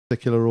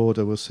particular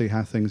order. We'll see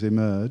how things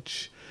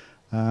emerge.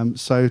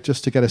 So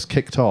just to get us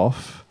kicked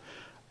off,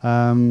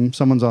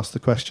 someone's asked the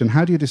question,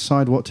 how do you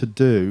decide what to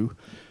do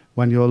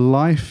when your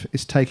life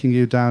is taking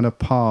you down a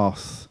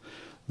path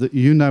that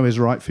you know is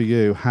right for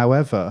you,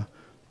 however,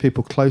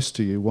 people close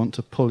to you want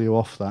to pull you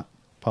off that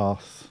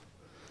path?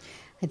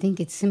 I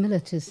think it's similar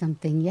to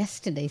something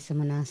yesterday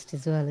someone asked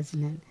as well,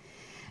 isn't it?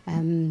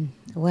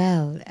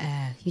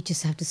 You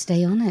just have to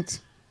stay on it,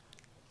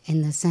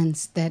 in the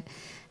sense that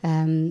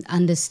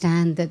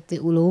understand that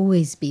it will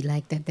always be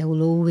like that. There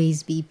will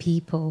always be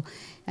people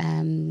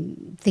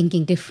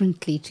thinking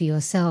differently to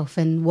yourself.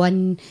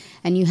 And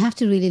you have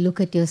to really look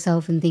at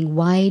yourself and think,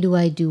 why do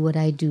I do what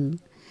I do?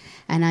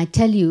 And I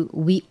tell you,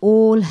 we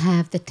all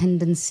have the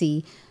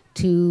tendency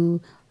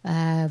to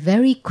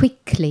very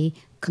quickly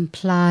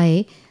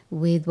comply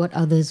with what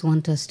others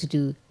want us to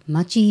do.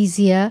 Much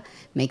easier,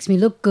 makes me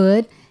look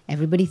good,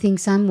 everybody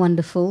thinks I'm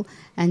wonderful,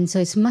 and so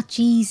it's much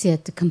easier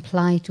to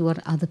comply to what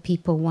other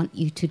people want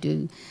you to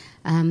do.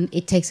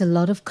 It takes a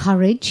lot of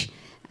courage,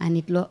 and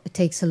it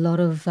takes a lot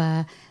of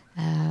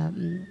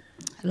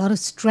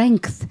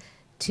strength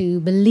to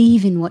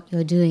believe in what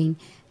you're doing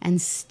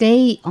and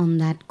stay on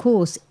that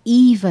course,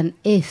 even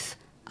if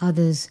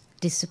others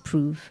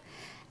disapprove.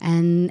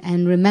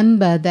 And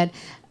remember that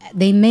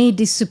they may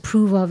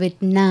disapprove of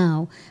it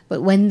now,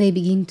 but when they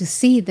begin to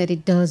see that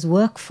it does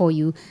work for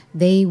you,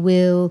 they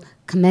will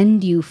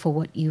commend you for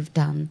what you've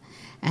done.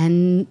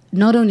 And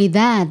not only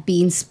that,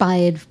 be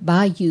inspired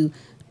by you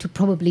to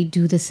probably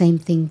do the same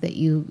thing that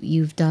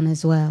you've done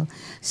as well.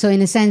 So in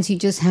a sense, you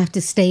just have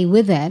to stay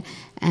with it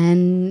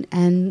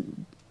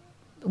and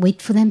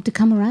wait for them to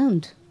come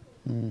around,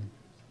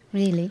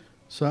 really.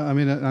 So, I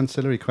mean, an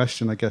ancillary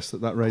question, I guess,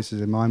 that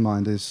raises in my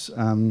mind is,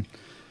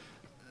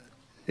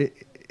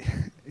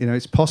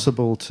 it's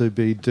possible to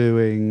be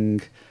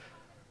doing,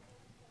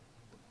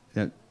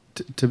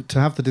 to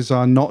have the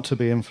desire not to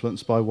be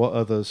influenced by what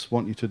others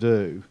want you to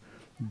do,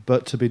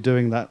 but to be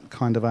doing that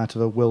kind of out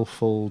of a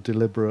willful,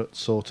 deliberate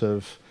sort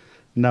of,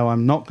 no,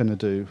 I'm not going to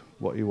do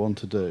what you want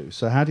to do.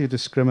 So how do you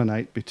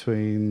discriminate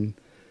between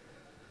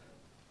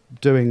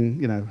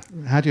doing,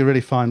 how do you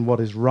really find what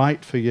is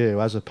right for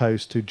you as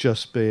opposed to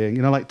just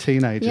being, like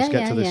teenagers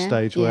get to this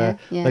stage where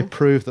they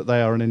prove that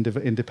they are an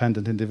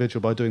independent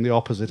individual by doing the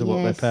opposite of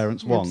what their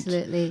parents want.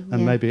 Absolutely,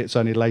 and maybe it's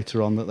only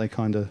later on that they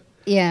kind of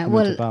come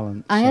into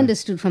balance. I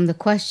understood from the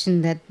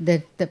question that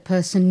the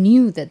person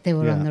knew that they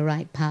were on the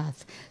right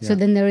path. So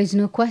then there is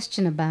no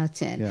question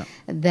about it,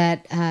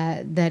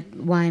 that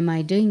why am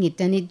I doing it?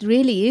 And it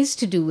really is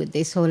to do with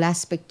this whole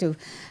aspect of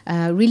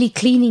really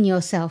cleaning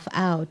yourself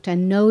out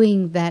and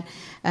knowing that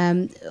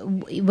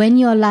when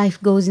your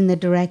life goes in the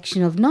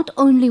direction of not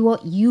only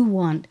what you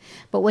want,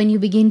 but when you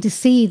begin to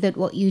see that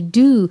what you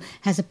do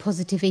has a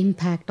positive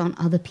impact on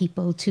other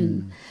people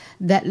too,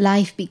 that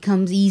life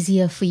becomes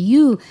easier for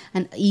you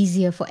and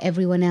easier for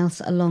everyone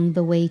else along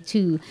the way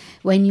too.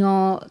 When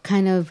you're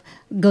kind of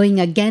going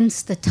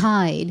against the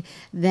tide,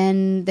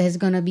 then there's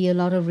going to be a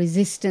lot of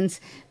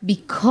resistance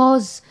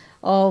because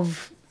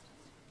of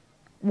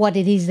what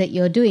it is that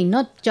you're doing,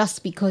 not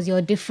just because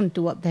you're different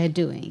to what they're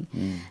doing.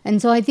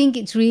 And so I think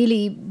it's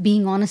really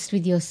being honest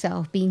with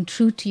yourself, being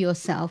true to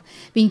yourself,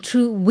 being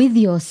true with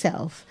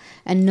yourself,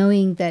 and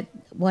knowing that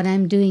what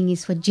I'm doing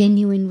is for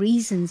genuine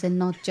reasons and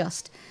not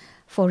just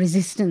for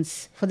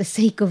resistance, for the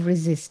sake of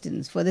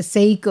resistance, for the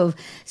sake of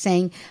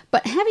saying.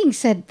 But having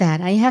said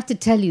that, I have to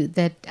tell you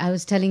that I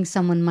was telling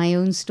someone my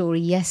own story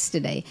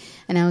yesterday,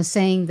 and I was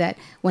saying that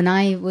when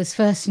I was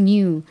first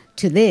new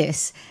to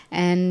this,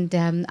 and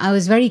I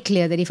was very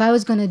clear that if I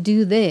was going to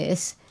do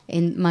this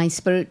in my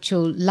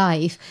spiritual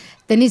life,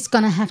 then it's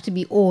going to have to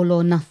be all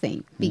or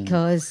nothing,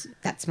 because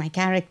that's my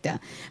character.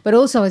 But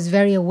also I was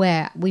very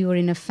aware, we were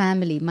in a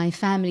family. My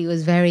family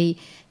was very,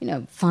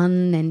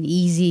 fun and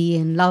easy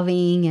and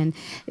loving, and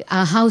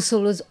our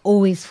household was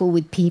always full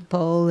with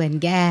people and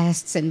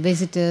guests and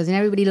visitors, and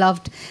everybody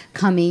loved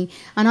coming.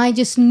 And I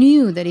just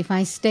knew that if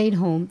I stayed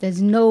home,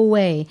 there's no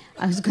way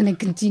I was going to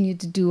continue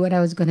to do what I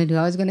was going to do.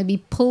 I was going to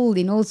be pulled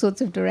in all sorts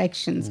of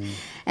directions.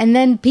 And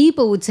then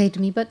people would say to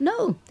me, but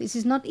no, this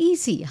is not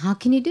easy. How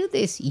can you do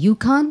this? You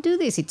can't do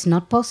this. It's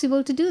not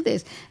possible to do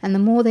this. And the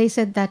more they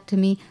said that to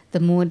me, the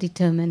more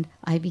determined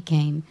I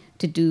became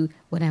to do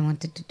what I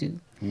wanted to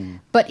do.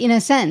 But in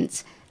a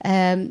sense,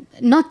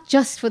 not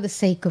just for the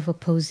sake of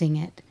opposing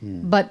it,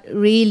 but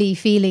really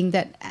feeling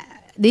that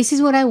this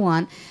is what I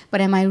want,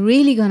 but am I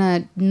really going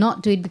to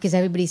not do it because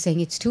everybody's saying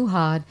it's too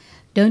hard,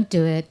 don't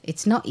do it,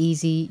 it's not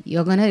easy,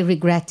 you're going to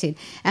regret it.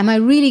 Am I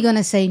really going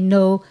to say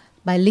no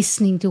by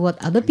listening to what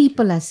other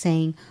people are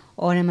saying,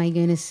 or am I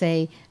going to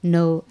say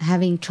no,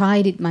 having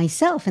tried it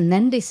myself and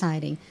then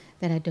deciding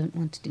that I don't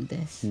want to do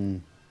this?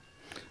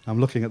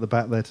 I'm looking at the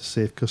back there to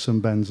see if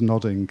Kusum Ben's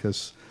nodding,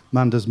 because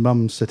Manda's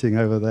mum's sitting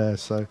over there,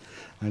 so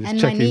I'm just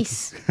checking. My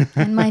niece.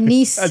 And my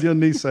niece. And your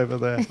niece over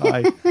there.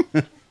 Hi.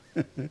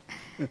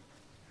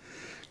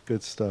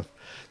 Good stuff.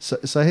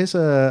 So here's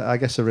I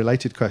guess a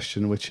related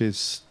question, which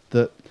is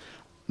that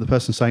the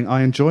person saying,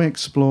 I enjoy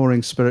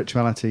exploring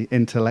spirituality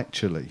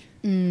intellectually.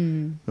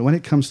 But when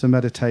it comes to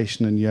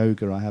meditation and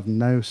yoga, I have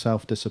no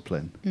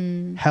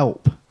self-discipline.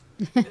 Help.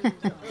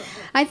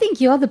 I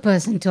think you're the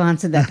person to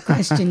answer that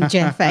question,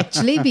 Jeff,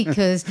 actually,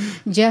 because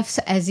Jeff,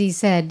 as he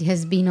said,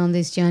 has been on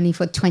this journey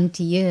for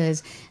 20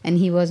 years, and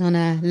he was on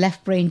a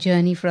left brain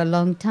journey for a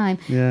long time,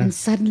 and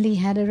suddenly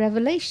had a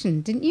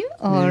revelation, didn't you?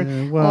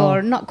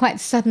 Or not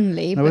quite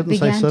suddenly, but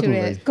began to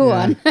realize. Go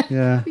on.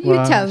 You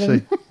tell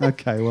them.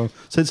 Okay, well,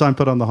 since I'm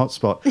put on the hot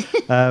spot,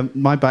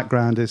 my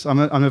background is, I'm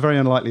a very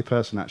unlikely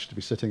person, actually, to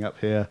be sitting up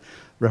here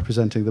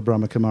representing the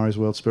Brahma Kumaris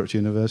World Spiritual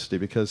University,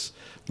 because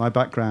my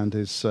background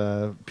is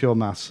pure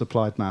maths,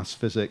 applied maths,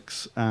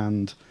 physics,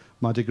 and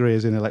my degree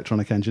is in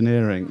electronic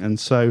engineering. And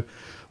so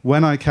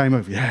when I came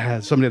over,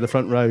 somebody in the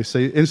front row,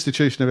 see,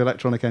 Institution of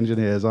Electronic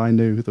Engineers, I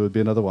knew there would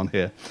be another one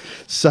here.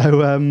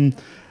 So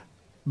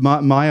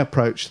my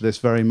approach to this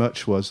very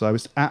much was I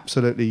was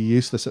absolutely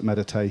useless at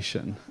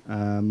meditation.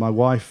 My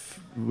wife,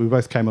 we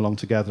both came along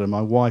together, and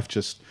my wife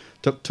just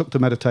took to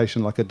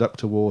meditation like a duck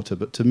to water.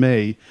 But to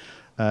me,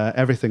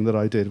 everything that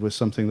I did was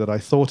something that I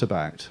thought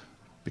about,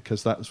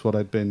 because that's what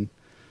I'd been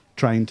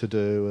trained to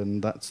do,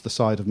 and that's the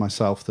side of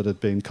myself that had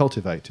been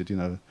cultivated. You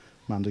know,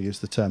 Manda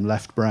used the term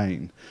left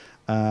brain.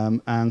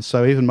 And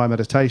so even my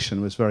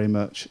meditation was very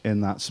much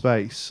in that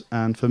space.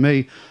 And for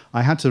me,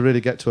 I had to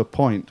really get to a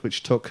point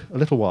which took a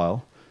little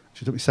while.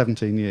 It took me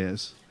 17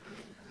 years,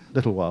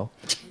 little while,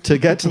 to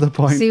get to the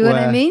point See what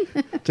I mean?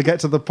 to get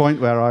to the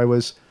point where I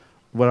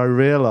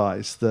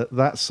realized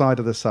that side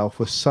of the self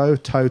was so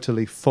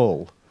totally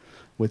full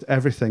with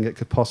everything it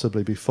could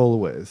possibly be full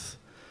with,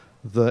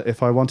 that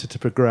if I wanted to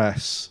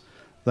progress,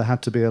 there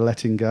had to be a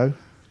letting go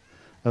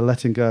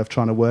of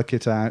trying to work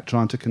it out,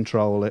 trying to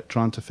control it,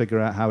 trying to figure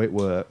out how it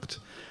worked.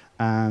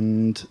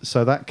 And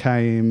so that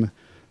came,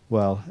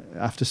 well,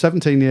 after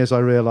 17 years, I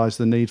realized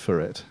the need for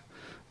it.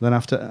 Then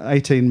after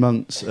 18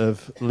 months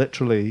of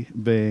literally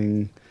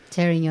being...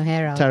 Tearing my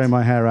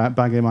hair out,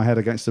 banging my head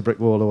against the brick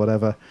wall or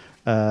whatever,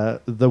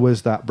 there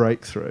was that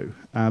breakthrough.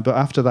 But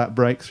after that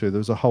breakthrough, there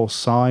was a whole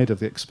side of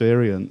the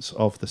experience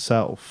of the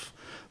self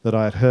that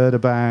I had heard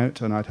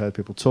about, and I'd heard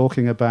people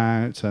talking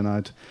about, and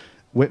I'd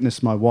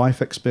witnessed my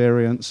wife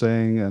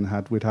experiencing,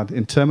 and we'd had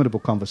interminable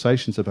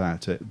conversations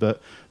about it.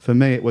 But for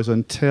me, it was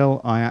until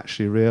I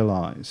actually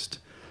realized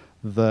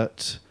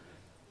that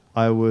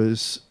I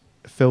was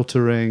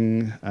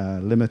filtering,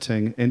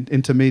 limiting,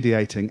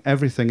 intermediating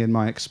everything in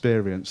my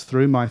experience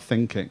through my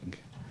thinking.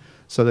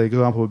 So the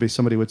example would be,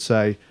 somebody would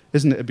say,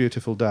 isn't it a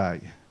beautiful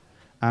day?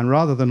 And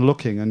rather than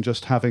looking and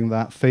just having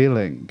that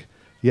feeling,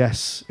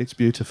 yes, it's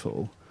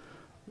beautiful,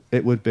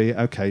 it would be,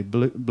 okay,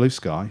 blue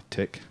sky,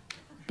 tick,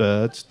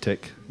 birds,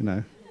 tick,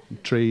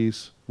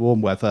 trees,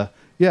 warm weather.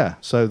 Yeah,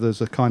 so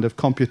there's a kind of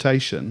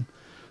computation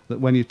that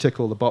when you tick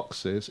all the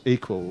boxes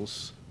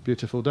equals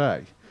beautiful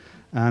day.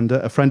 And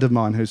a friend of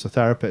mine who's a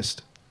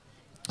therapist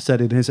said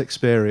in his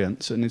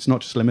experience, and it's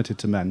not just limited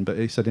to men, but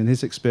he said in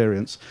his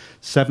experience,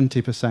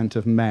 70%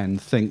 of men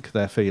think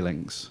their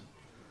feelings.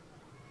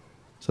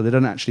 So they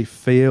don't actually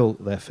feel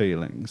their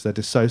feelings. They're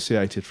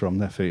dissociated from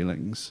their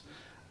feelings.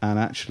 And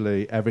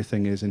actually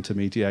everything is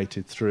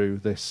intermediated through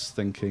this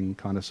thinking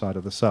kind of side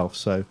of the self.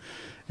 So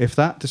if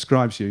that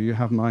describes you, you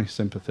have my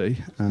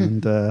sympathy.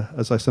 And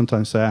as I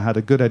sometimes say, I had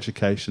a good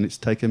education. It's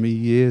taken me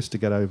years to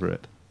get over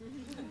it.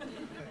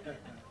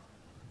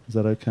 Is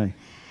that okay?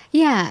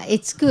 Yeah,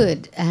 it's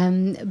good.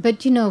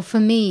 But, for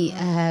me,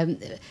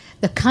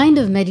 the kind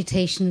of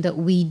meditation that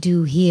we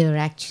do here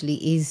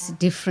actually is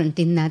different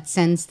in that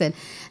sense that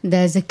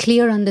there's a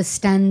clear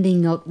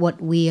understanding of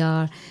what we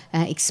are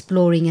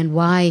exploring, and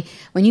why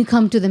when you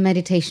come to the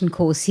meditation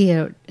course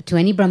here to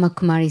any Brahma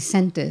Kumari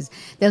centers,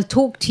 they'll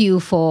talk to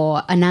you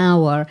for an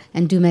hour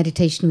and do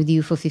meditation with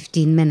you for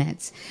 15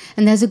 minutes.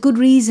 And there's a good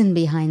reason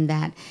behind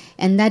that.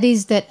 And that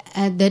is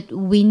that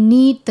we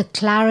need the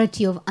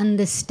clarity of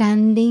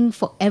understanding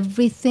for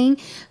everything,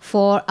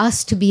 for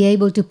us to be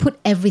able to put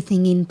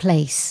everything in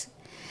place.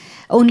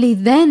 Only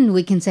then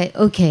we can say,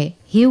 okay,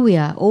 here we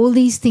are. All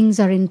these things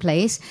are in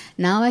place.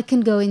 Now I can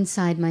go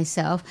inside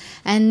myself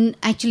and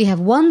actually have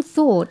one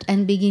thought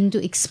and begin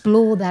to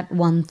explore that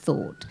one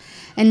thought.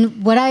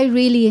 And what I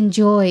really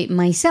enjoy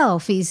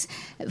myself is,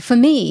 for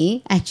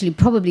me, actually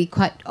probably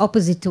quite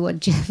opposite to what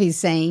Jeff is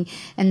saying,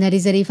 and that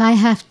is that if I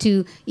have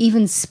to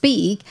even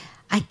speak,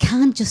 I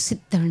can't just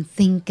sit there and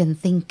think and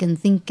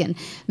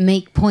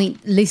make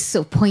lists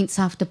of points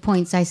after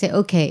points. I say,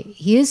 okay,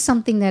 here's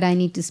something that I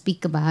need to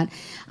speak about,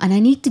 and I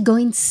need to go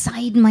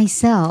inside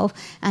myself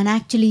and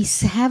actually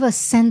have a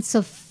sense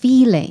of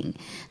feeling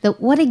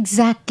that what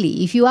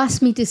exactly, if you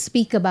ask me to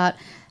speak about,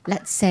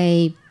 let's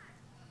say,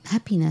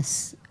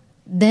 happiness,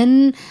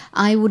 then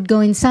I would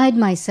go inside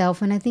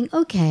myself and I think,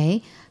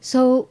 okay,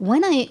 so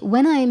when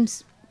I'm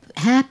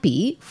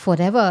happy,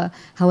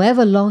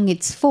 however long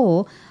it's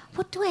for,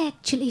 what do I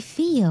actually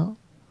feel?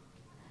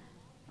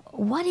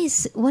 What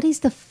is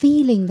the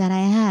feeling that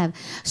I have?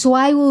 So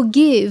I will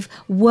give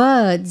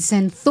words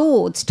and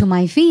thoughts to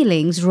my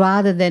feelings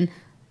rather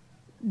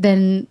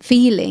than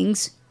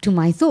feelings to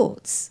my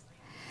thoughts.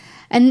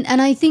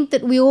 And I think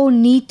that we all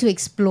need to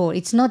explore.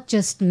 It's not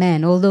just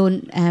men, although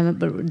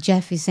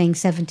Jeff is saying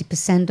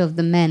 70% of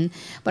the men,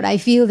 but I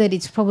feel that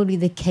it's probably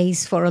the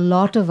case for a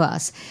lot of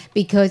us,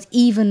 because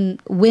even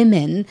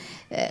women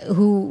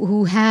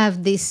who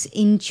have this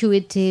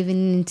intuitive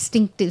and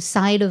instinctive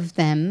side of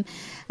them,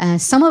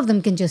 some of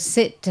them can just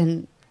sit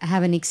and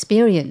have an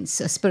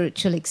experience, a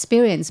spiritual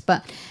experience,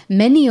 but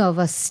many of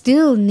us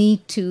still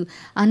need to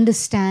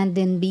understand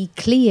and be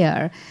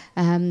clear,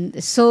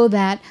 so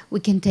that we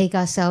can take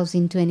ourselves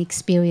into an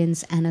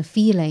experience and a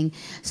feeling.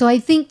 So I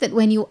think that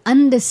when you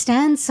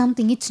understand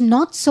something, it's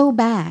not so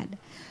bad,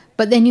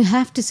 but then you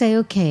have to say,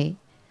 okay,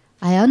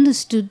 I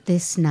understood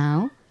this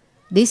now.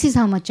 This is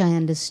how much I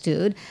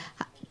understood.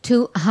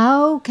 To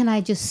how can I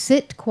just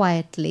sit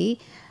quietly,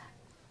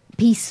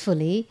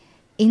 peacefully,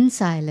 in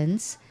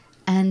silence,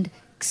 and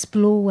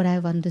explore what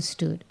I've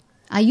understood.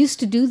 I used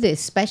to do this,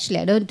 especially.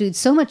 I don't do it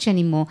so much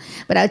anymore,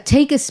 but I'd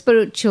take a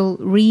spiritual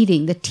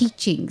reading, the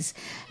teachings,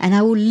 and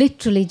I would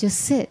literally just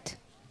sit.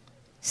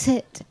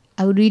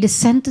 I would read a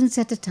sentence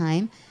at a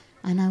time,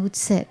 and I would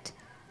sit.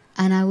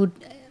 And I would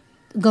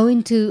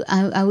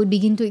I would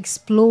begin to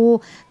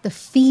explore the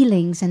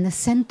feelings and the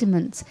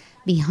sentiments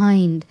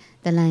behind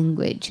the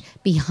language,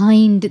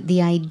 behind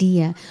the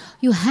idea.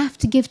 You have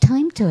to give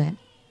time to it.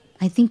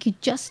 I think you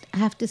just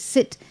have to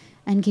sit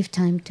and give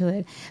time to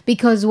it.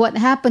 Because what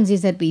happens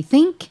is that we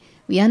think,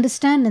 we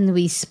understand, and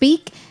we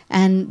speak,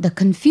 and the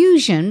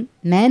confusion,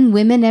 men,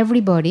 women,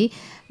 everybody,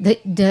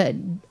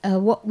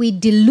 what we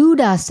delude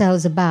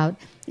ourselves about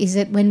is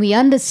that when we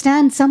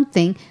understand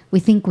something, we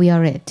think we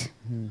are it.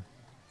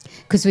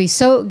 Because we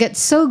get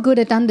so good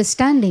at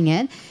understanding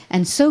it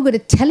and so good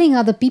at telling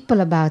other people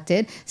about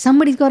it.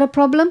 Somebody's got a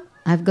problem,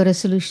 I've got a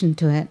solution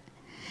to it.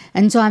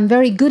 And so I'm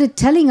very good at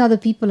telling other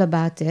people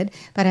about it,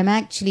 but I'm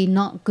actually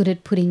not good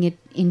at putting it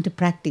into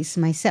practice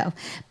myself.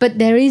 But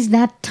there is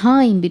that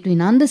time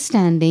between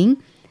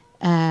understanding,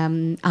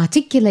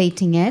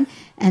 articulating it,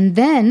 and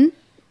then,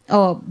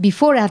 or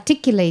before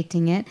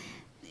articulating it,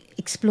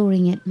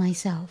 exploring it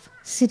myself,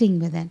 sitting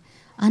with it,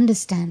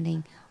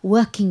 understanding,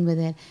 working with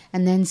it,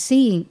 and then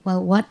seeing,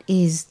 well, what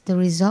is the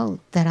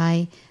result that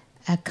I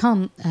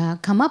come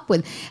up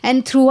with.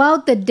 And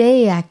throughout the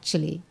day,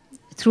 actually,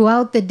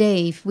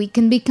 if we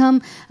can become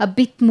a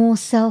bit more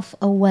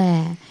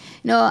self-aware.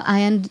 You know,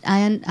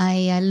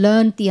 I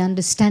learned the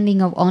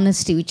understanding of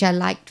honesty, which I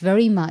liked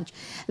very much.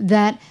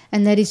 That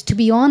is, to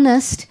be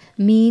honest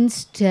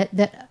means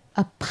that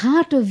a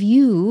part of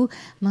you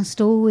must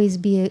always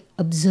be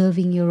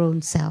observing your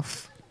own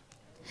self.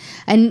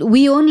 And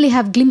we only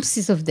have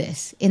glimpses of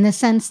this, in the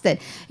sense that,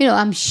 you know,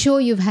 I'm sure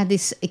you've had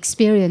this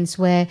experience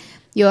where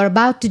you're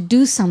about to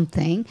do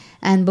something,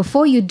 and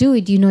before you do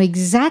it, you know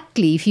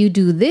exactly if you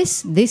do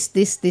this, and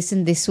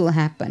this will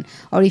happen.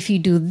 Or if you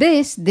do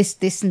this,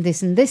 and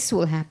this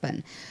will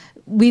happen.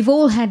 We've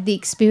all had the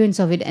experience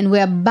of it, and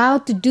we're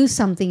about to do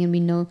something and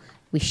we know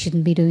we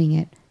shouldn't be doing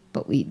it,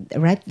 but we're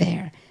right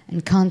there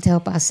and can't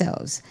help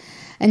ourselves.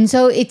 And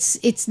so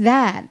it's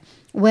that,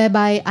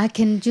 whereby I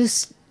can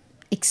just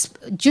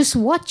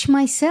watch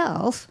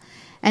myself,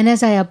 and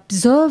as I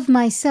observe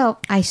myself,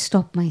 I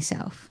stop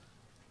myself.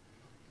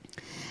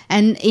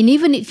 And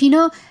even if,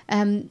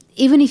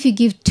 even if you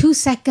give 2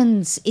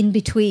 seconds in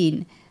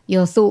between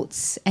your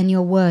thoughts and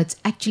your words,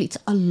 actually it's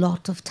a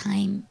lot of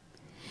time.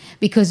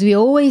 Because we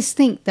always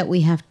think that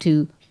we have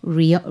to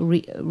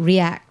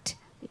react,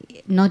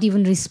 not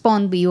even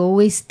respond. We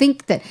always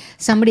think that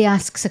somebody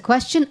asks a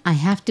question, I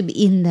have to be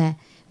in there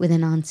with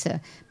an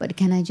answer. But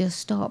can I just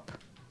stop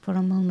for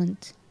a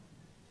moment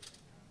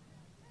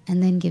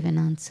and then give an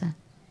answer?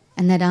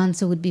 And that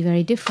answer would be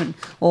very different.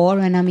 Or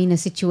when I'm in a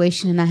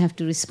situation and I have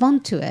to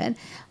respond to it,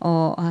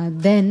 or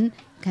then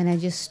can I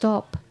just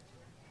stop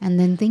and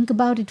then think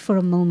about it for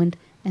a moment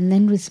and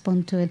then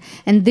respond to it?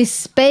 And this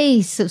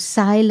space of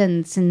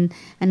silence and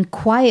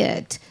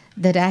quiet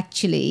that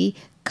actually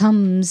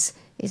comes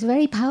is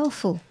very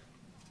powerful,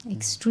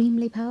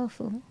 extremely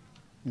powerful.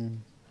 Mm.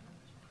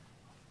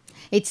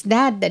 It's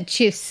that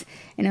shifts,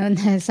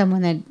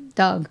 someone that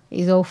Doug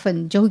is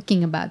often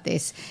joking about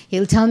this.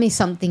 He'll tell me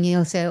something,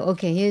 he'll say,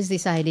 okay, here's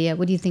this idea,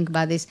 what do you think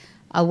about this?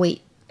 I'll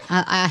wait.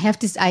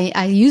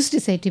 I used to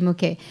say to him,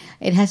 okay,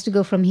 it has to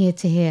go from here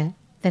to here,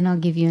 then I'll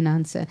give you an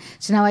answer.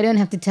 So now I don't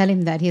have to tell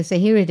him that. He'll say,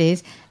 here it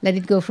is, let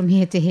it go from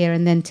here to here,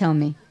 and then tell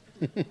me.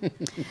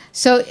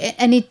 So,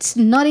 and it's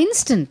not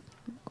instant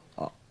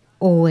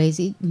always.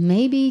 It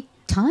may be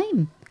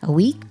time, a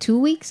week, 2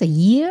 weeks, a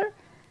year.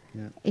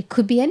 Yeah. It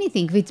could be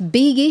anything. If it's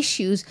big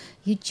issues,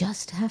 you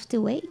just have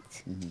to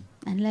wait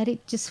and let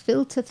it just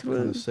filter through.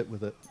 Kind of sit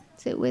with it.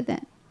 Sit with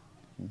it.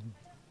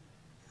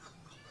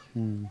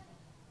 Mm.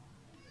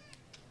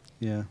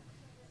 Yeah.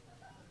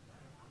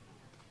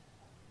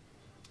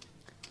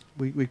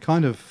 We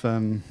kind of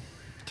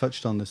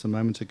touched on this a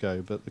moment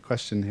ago, but the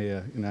question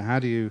here, how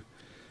do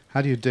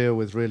you deal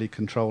with really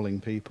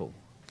controlling people?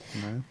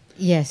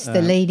 Yes,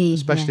 the lady.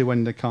 Especially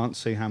when they can't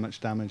see how much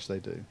damage they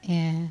do.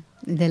 Yeah.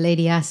 The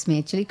lady asked me,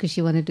 actually, because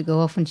she wanted to go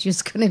off and she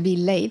was going to be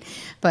late.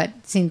 But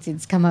since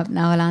it's come up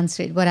now, I'll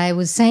answer it. What I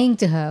was saying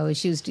to her,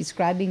 she was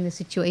describing the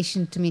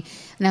situation to me.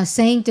 And I was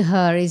saying to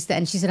her is that,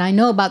 and she said, I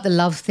know about the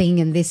love thing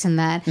and this and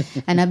that.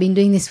 And I've been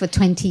doing this for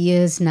 20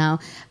 years now.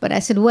 But I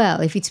said,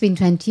 well, if it's been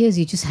 20 years,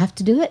 you just have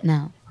to do it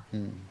now.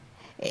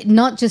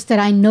 Not just that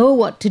I know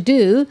what to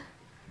do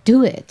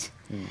it.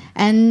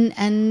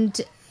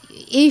 And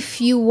if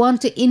you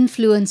want to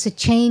influence a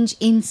change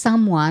in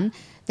someone,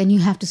 then you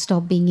have to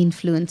stop being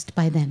influenced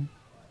by them.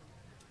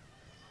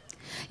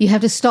 You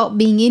have to stop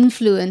being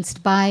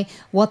influenced by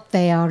what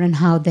they are and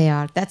how they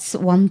are. That's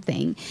one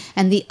thing.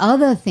 And the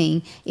other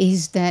thing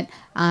is that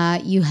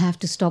you have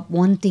to stop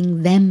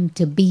wanting them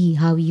to be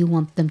how you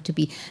want them to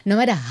be, no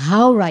matter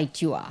how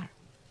right you are.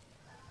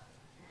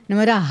 No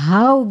matter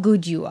how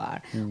good you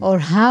are, or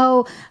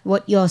how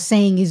what you're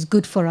saying is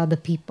good for other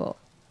people.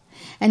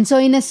 And so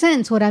in a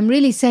sense, what I'm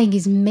really saying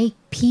is make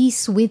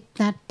peace with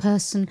that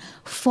person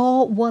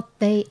for what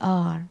they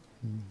are.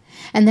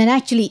 And then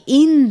actually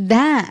in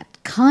that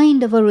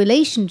kind of a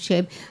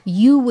relationship,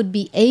 you would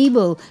be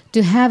able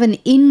to have an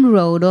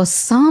inroad, or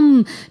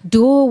some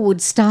door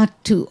would start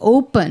to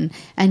open,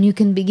 and you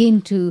can begin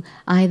to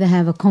either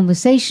have a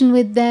conversation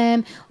with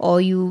them,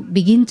 or you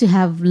begin to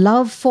have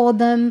love for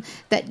them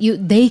that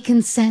they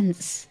can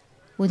sense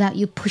without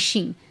you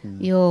pushing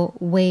your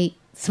way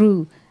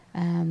through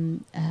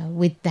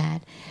with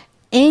that.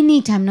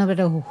 Anytime, no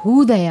matter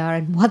who they are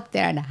and what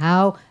they are and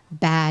how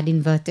bad,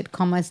 inverted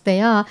commas,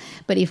 they are,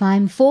 but if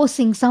I'm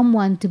forcing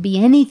someone to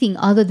be anything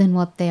other than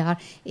what they are,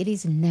 it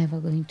is never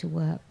going to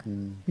work.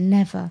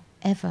 Never,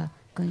 ever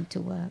going to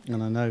work.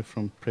 And I know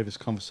from previous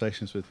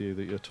conversations with you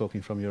that you're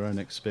talking from your own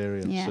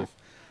experience of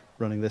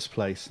running this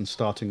place and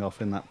starting off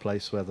in that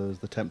place where there's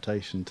the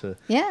temptation to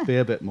be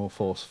a bit more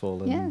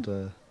forceful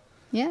and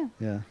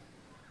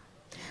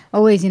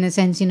always, in a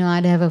sense,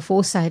 I'd have a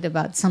foresight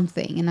about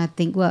something, and I'd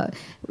think, well,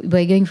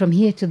 we're going from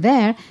here to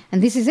there,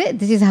 and this is it.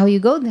 This is how you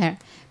go there.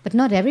 But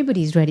not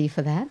everybody's ready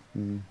for that.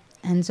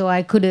 And so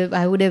I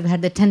would have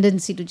had the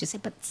tendency to just say,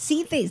 but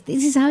see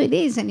this is how it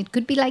is, and it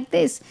could be like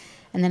this.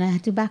 And then I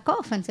had to back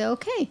off and say,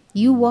 okay,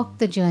 you walk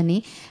the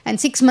journey. And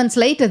 6 months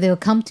later, they'll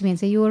come to me and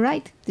say, you were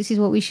right. This is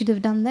what we should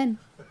have done then.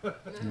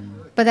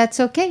 But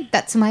that's okay.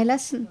 That's my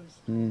lesson.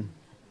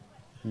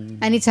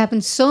 And it's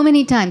happened so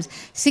many times.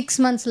 6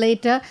 months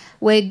later,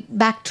 we're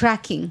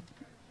backtracking.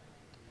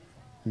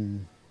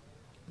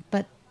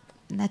 But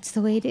that's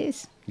the way it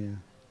is.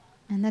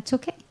 And that's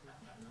okay.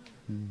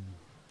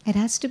 It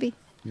has to be.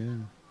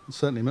 It's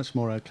certainly much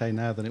more okay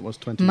now than it was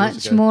 20 years ago.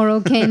 Much more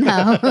okay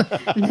now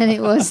than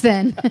it was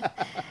then.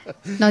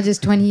 Not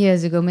just 20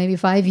 years ago, maybe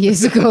 5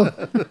 years ago.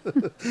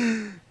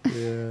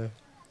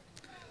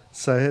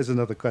 So here's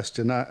another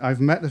question.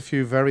 I've met a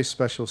few very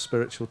special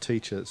spiritual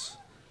teachers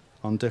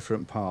on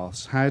different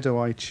paths. How do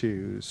I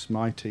choose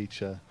my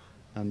teacher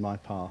and my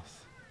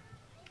path?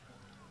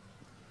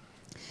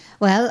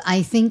 Well,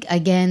 I think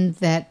again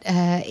that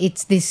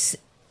it's this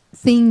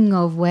thing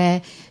of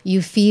where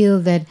you feel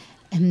that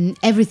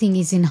everything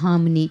is in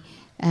harmony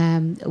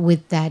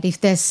with that. If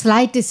there's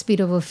slightest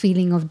bit of a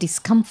feeling of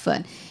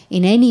discomfort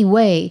in any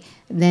way,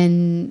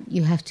 then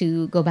you have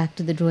to go back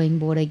to the drawing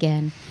board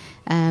again.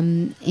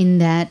 In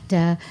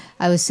that,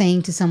 I was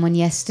saying to someone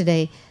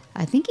yesterday,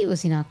 I think it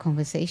was in our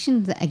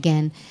conversation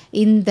again,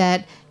 in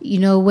that,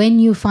 when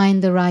you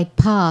find the right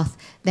path,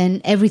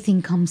 then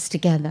everything comes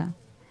together.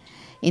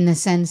 In the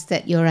sense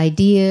that your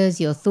ideas,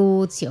 your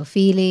thoughts, your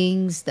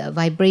feelings, the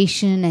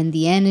vibration and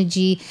the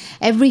energy,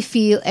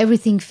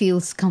 everything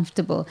feels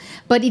comfortable.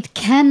 But it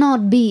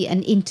cannot be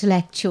an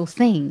intellectual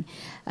thing.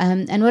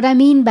 And what I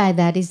mean by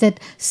that is that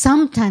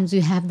sometimes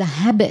we have the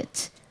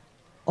habit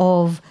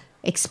of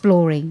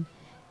exploring.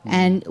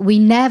 And we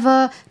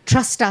never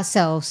trust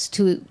ourselves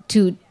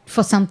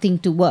for something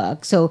to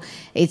work. So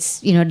it's,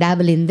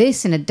 dabble in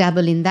this and a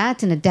dabble in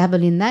that and a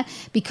dabble in that.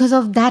 Because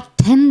of that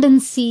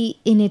tendency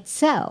in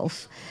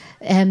itself,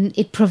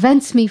 it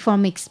prevents me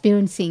from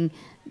experiencing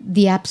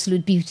the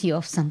absolute beauty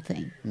of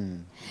something.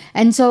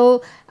 And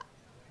so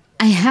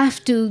I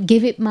have to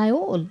give it my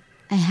all.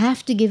 I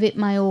have to give it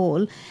my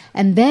all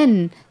and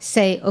then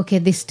say, okay,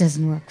 this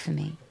doesn't work for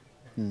me.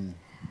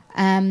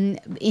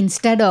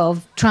 Instead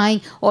of trying,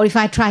 or if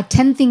I try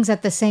 10 things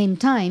at the same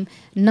time,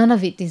 none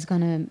of it is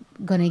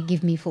gonna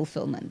give me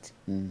fulfillment.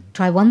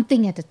 Try one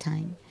thing at a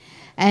time.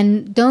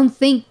 And don't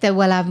think that,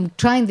 well, I'm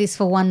trying this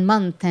for 1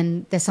 month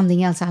and there's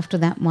something else after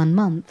that 1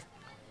 month.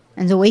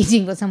 And so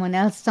waiting for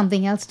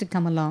something else to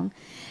come along.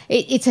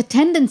 It's a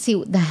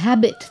tendency, the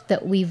habit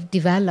that we've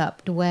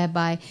developed,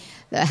 whereby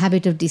the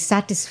habit of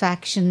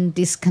dissatisfaction,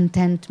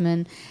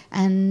 discontentment,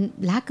 and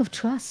lack of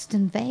trust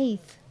and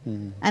faith.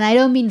 And I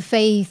don't mean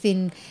faith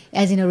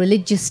as in a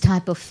religious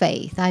type of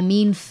faith. I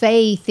mean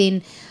faith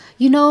in,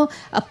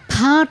 a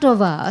part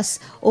of us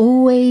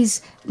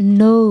always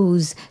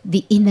knows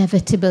the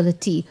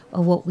inevitability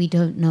of what we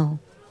don't know.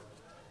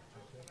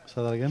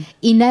 Say that again?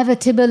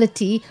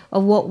 Inevitability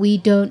of what we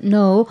don't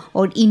know,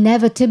 or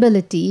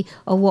inevitability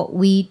of what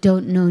we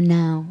don't know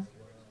now.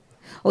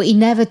 or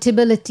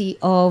inevitability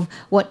of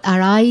what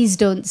our eyes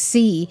don't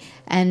see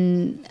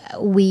and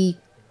we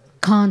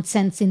can't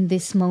sense in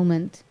this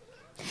moment.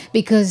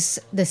 Because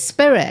the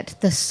spirit,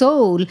 the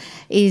soul,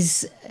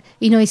 is,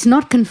 it's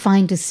not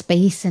confined to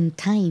space and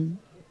time.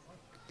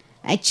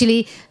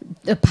 Actually,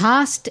 the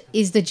past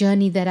is the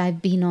journey that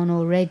I've been on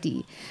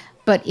already.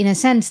 But in a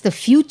sense, the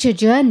future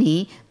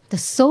journey, the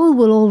soul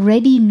will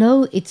already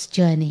know its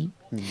journey.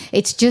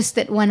 It's just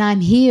that when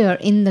I'm here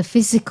in the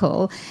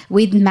physical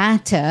with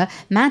matter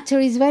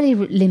is very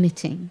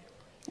limiting.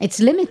 It's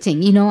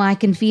limiting. I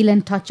can feel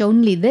and touch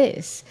only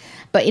this.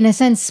 But in a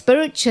sense,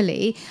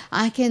 spiritually,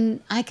 I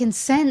can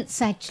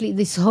sense actually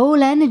this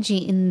whole energy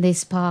in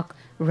this park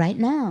right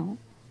now.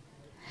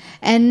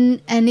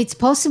 And it's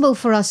possible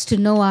for us to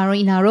know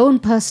in our own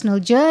personal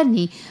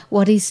journey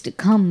what is to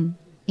come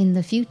in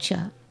the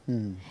future.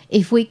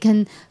 If we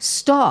can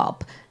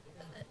stop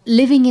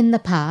living in the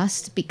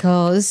past,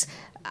 because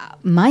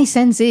my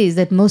sense is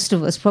that most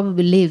of us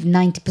probably live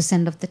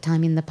 90% of the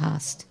time in the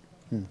past.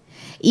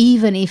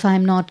 Even if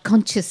I'm not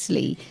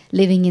consciously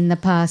living in the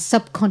past,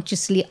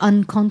 subconsciously,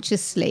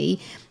 unconsciously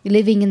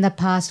living in the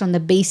past on the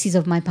basis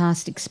of my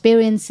past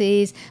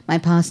experiences, my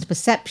past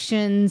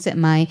perceptions,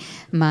 my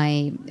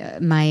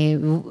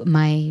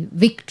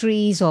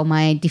victories or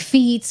my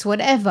defeats,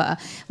 whatever.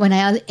 When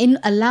I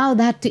allow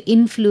that to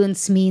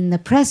influence me in the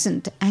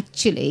present,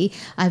 actually,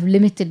 I've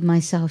limited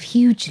myself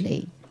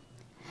hugely.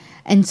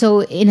 And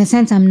so, in a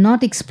sense, I'm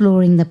not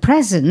exploring the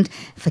present,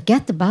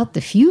 forget about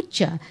the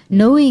future.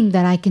 Knowing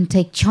that I can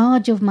take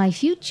charge of my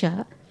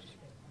future,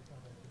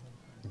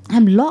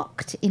 I'm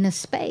locked in a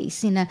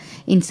space,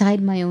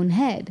 inside my own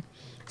head.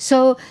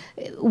 So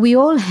we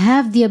all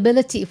have the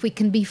ability, if we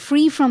can be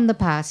free from the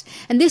past.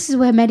 And this is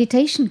where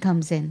meditation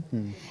comes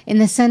in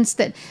the sense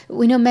that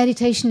we know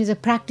meditation is a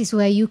practice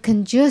where you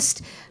can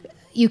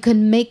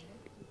make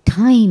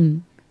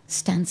time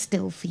stand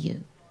still for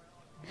you.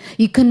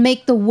 You can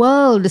make the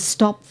world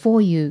stop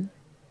for you.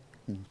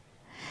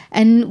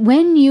 And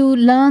when you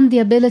learn the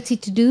ability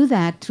to do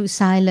that through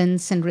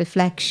silence and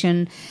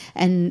reflection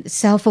and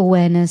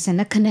self-awareness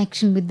and a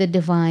connection with the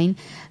divine,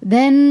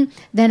 then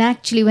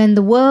actually when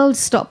the world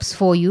stops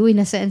for you, in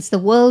a sense, the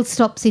world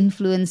stops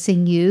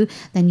influencing you,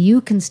 then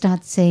you can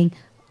start saying,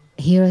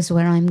 here is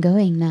where I'm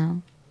going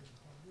now.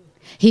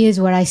 Here's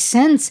where I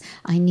sense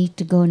I need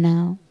to go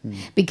now.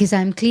 Because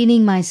I'm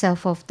cleaning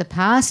myself of the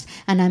past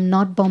and I'm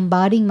not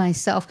bombarding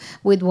myself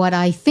with what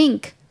I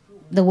think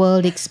the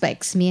world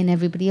expects me and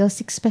everybody else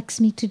expects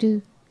me to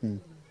do.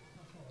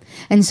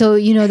 And so,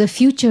 the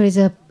future is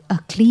a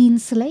clean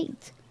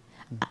slate.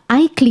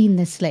 I clean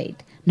the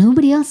slate.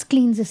 Nobody else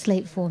cleans the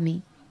slate for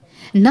me.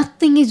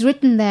 Nothing is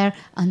written there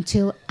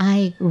until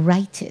I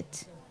write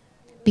it.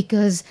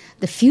 Because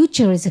the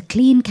future is a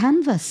clean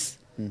canvas.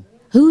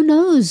 Who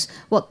knows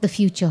what the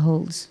future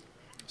holds?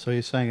 So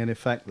you're saying, in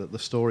effect, that the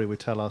story we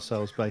tell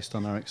ourselves based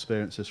on our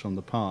experiences from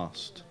the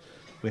past,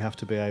 we have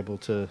to be able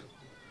to,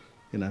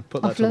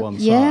 put that to one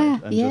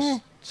side and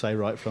just say,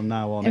 right, from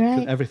now on,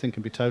 everything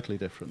can be totally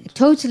different.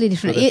 Totally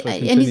different.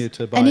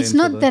 And it's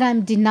not that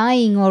I'm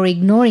denying or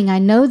ignoring. I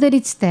know that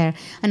it's there,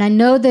 and I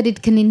know that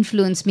it can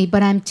influence me,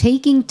 but I'm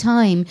taking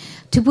time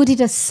to put it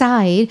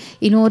aside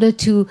in order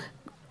to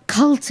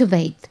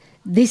cultivate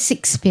this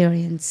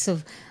experience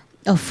of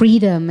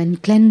freedom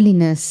and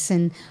cleanliness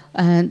and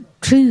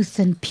truth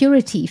and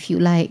purity, if you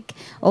like,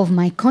 of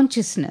my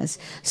consciousness,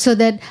 so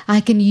that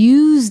I can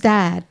use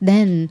that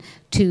then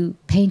to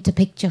paint a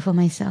picture for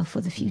myself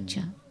for the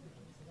future.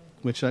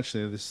 Which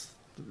actually, this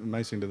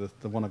amazingly,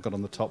 the one I've got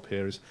on the top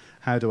here is,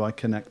 how do I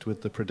connect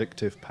with the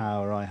predictive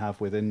power I have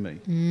within me?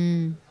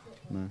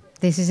 No.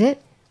 This is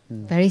it.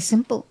 Very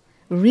simple.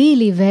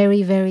 Really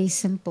very, very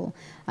simple,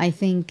 I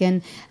think.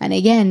 And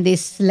again,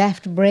 this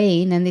left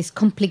brain and this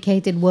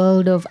complicated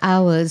world of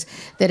ours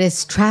that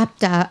has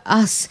trapped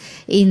us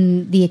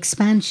in the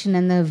expansion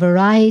and the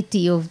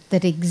variety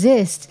that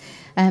exists,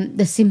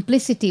 the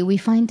simplicity we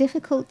find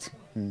difficult.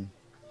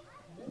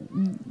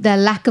 The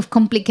lack of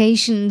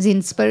complications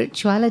in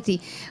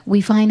spirituality we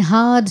find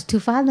hard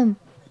to fathom.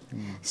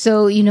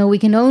 So, we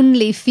can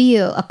only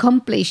feel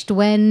accomplished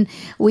when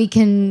we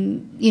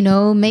can,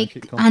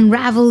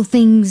 unravel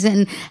things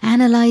and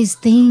analyze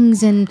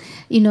things and,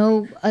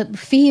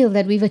 feel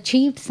that we've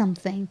achieved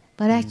something.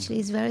 But actually,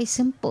 it's very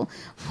simple.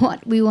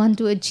 What we want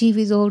to achieve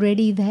is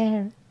already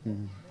there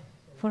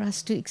for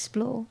us to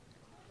explore.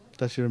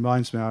 That actually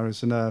reminds me, I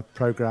was in a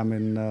program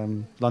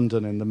in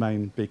London, in the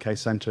main BK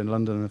Centre in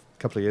London a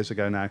couple of years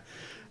ago now.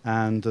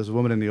 And there's a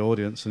woman in the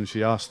audience, and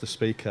she asked the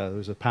speaker, there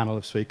was a panel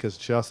of speakers,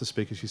 she asked the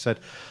speaker, she said,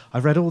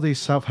 I've read all these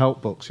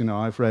self-help books,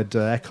 I've read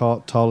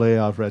Eckhart Tolle,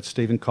 I've read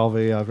Stephen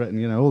Covey, I've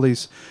written, all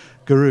these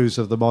gurus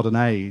of the modern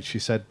age. She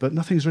said, but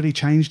nothing's really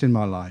changed in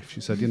my life.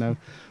 She said,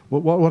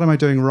 what am I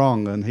doing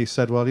wrong? And he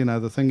said, well,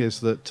 the thing is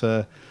that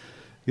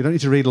you don't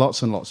need to read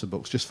lots and lots of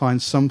books, just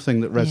find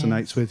something that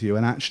resonates with you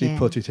and actually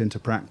put it into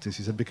practice.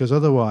 He said, because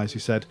otherwise, he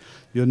said,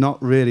 you're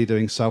not really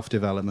doing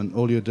self-development,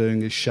 all you're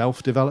doing is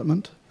shelf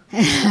development.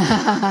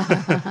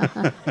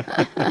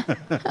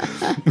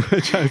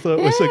 Which I thought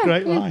was a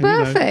great line.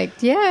 Perfect,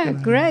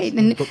 great.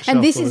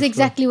 And this is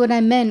exactly what I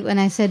meant when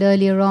I said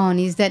earlier on,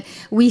 is that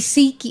we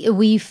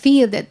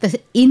feel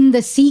that in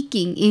the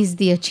seeking is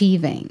the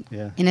achieving.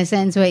 Yeah. In a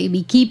sense where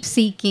we keep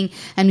seeking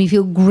and we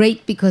feel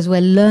great because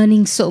we're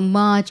learning so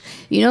much.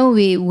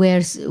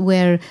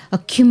 We're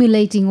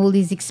accumulating all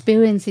these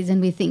experiences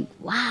and we think,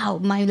 wow,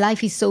 my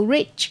life is so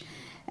rich.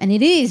 And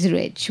it is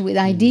rich with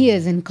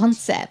ideas and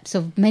concepts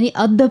of many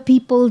other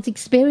people's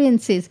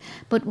experiences.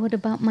 But what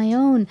about my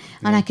own?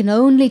 And I can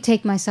only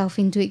take myself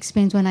into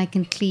experience when I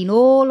can clean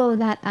all of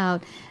that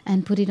out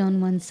and put it on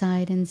one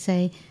side and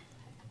say,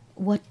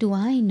 what do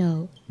I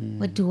know?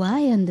 What do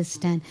I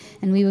understand?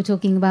 And we were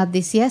talking about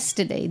this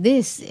yesterday,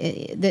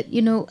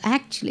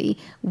 actually,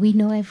 we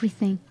know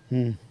everything.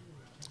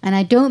 And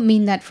I don't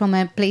mean that from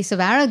a place of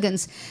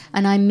arrogance.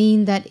 And I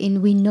mean that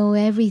we know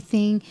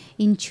everything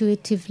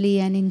intuitively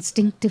and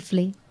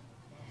instinctively.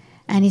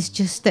 And it's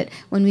just that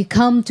when we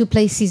come to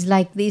places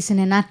like this in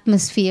an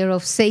atmosphere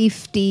of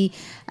safety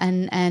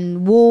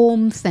and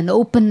warmth and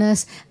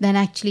openness, then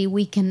actually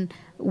we can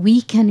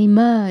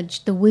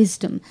emerge the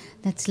wisdom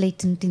that's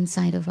latent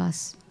inside of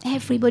us.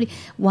 Everybody,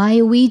 why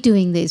are we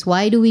doing this?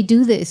 Why do we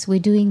do this? We're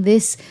doing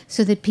this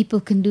so that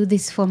people can do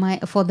this for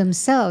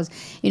themselves.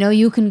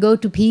 You can go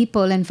to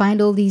people and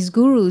find all these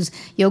gurus.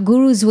 Your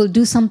gurus will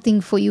do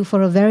something for you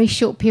for a very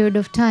short period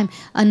of time,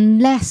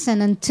 unless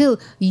and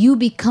until you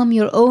become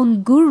your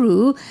own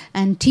guru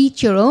and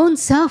teach your own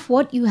self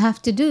what you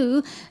have to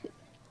do.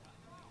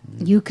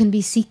 You can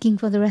be seeking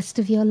for the rest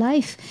of your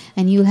life,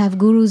 and you'll have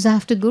gurus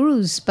after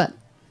gurus. But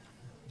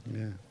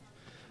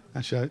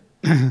actually,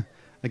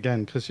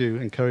 again, because you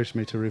encouraged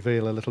me to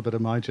reveal a little bit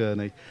of my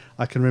journey,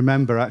 I can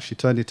remember actually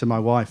turning to my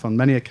wife on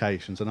many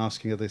occasions and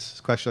asking her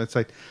this question. I'd say,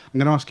 I'm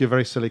going to ask you a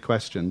very silly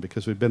question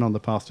because we've been on the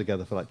path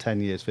together for like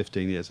 10 years,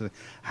 15 years.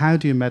 How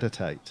do you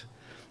meditate?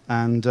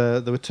 And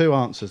there were two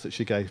answers that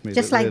she gave me.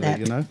 Just that like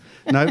really,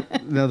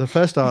 that. No, the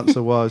first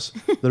answer was,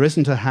 there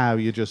isn't a how,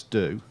 you just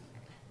do.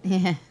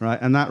 Yeah. Right,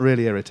 and that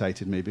really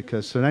irritated me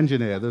because for an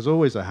engineer, there's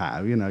always a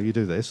how. You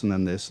do this and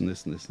then this and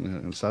this and this.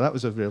 And so that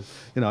was a real,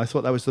 I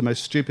thought that was the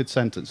most stupid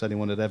sentence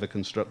anyone had ever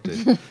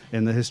constructed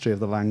in the history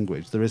of the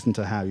language. There isn't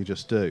a how, you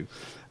just do.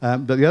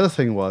 But the other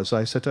thing was,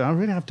 I said to her, I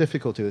really have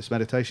difficulty with this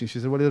meditation. She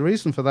said, well, the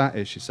reason for that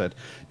is, she said,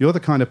 you're the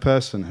kind of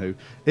person who,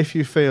 if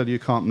you feel you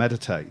can't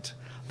meditate,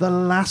 the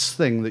last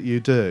thing that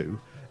you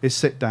do is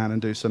sit down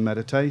and do some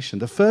meditation.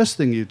 The first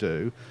thing you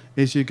do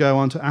is you go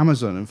onto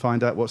Amazon and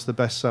find out what's the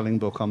best-selling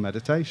book on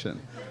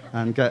meditation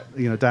and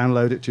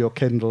download it to your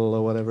Kindle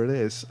or whatever it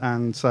is.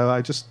 And so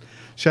I just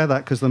share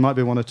that because there might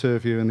be one or two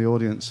of you in the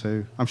audience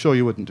who, I'm sure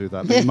you wouldn't do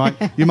that,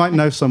 but you might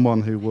know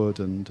someone who would,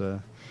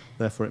 and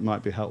therefore it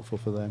might be helpful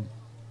for them.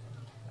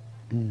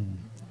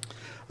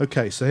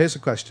 Okay, so here's a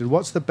question.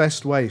 What's the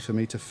best way for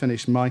me to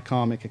finish my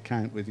karmic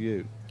account with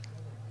you?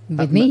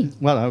 With me?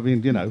 Well, I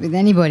mean, with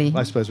anybody.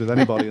 I suppose with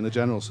anybody in the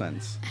general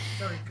sense.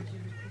 Sorry, could you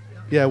repeat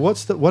that? Yeah,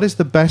 what is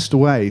the best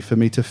way for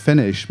me to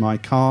finish my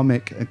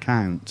karmic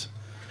account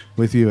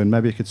with you? And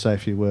maybe you could say a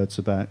few words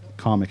about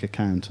karmic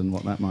account and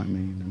what that might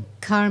mean.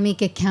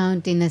 Karmic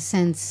account, in a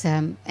sense,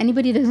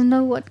 anybody doesn't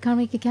know what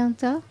karmic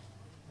accounts are?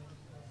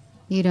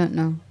 You don't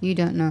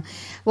know.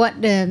 What?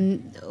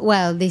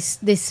 Well,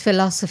 this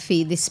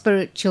philosophy, this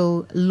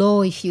spiritual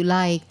law, if you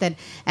like, that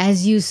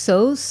as you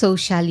sow, so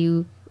shall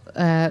you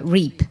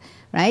reap,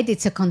 right?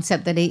 It's a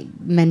concept that is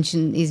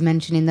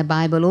mentioned in the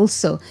Bible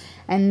also.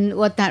 And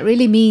what that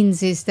really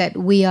means is that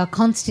we are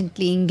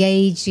constantly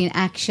engaged in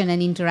action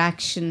and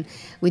interaction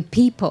with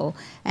people,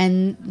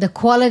 and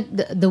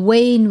the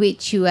way in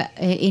which you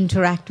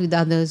interact with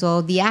others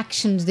or the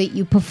actions that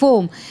you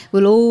perform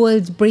will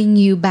always bring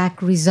you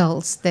back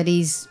results. That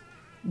is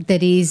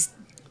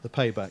the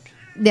payback.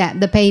 Yeah,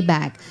 the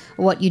payback.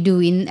 What you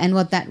do and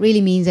what that really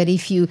means, that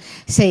if you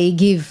say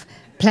give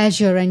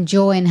pleasure and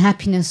joy and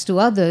happiness to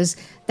others,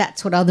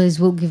 that's what others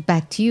will give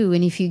back to you.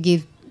 And if you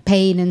give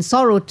pain and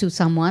sorrow to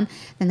someone,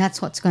 then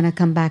that's what's going to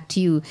come back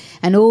to you.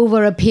 And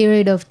over a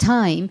period of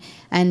time,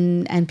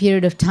 and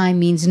period of time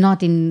means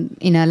not in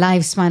a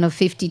lifespan of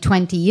 50,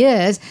 20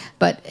 years,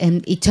 but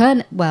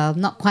well,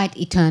 not quite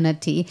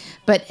eternity,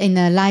 but in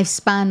a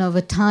lifespan of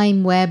a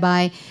time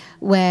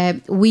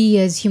where we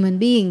as human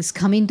beings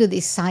come into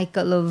this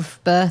cycle of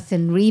birth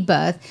and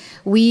rebirth,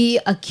 we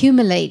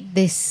accumulate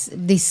this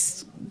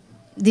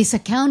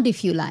account,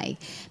 if you like,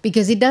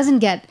 because it doesn't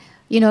get,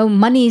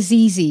 money is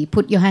easy.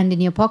 Put your hand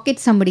in your pocket,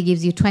 somebody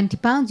gives you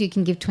 £20, you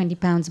can give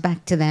 £20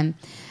 back to them.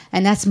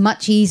 And that's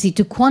much easy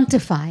to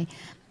quantify.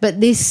 But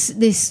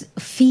this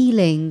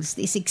feelings,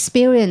 these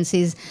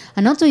experiences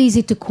are not so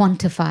easy to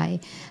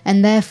quantify.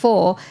 And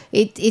therefore,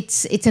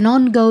 it's an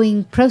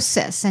ongoing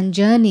process and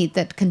journey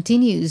that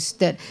continues,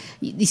 that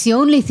it's the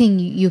only thing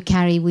you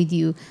carry with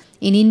you.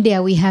 In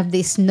India, we have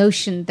this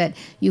notion that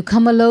you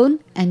come alone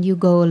and you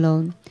go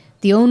alone.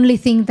 The only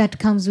thing that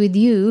comes with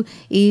you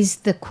is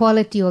the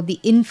quality or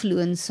the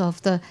influence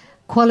of the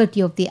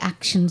quality of the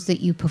actions that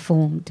you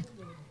performed.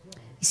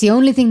 It's the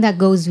only thing that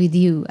goes with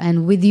you.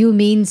 And with you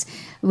means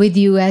with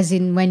you as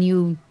in when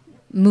you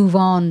move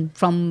on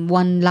from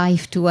one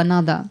life to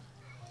another.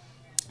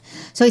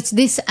 So it's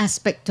this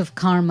aspect of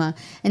karma.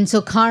 And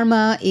so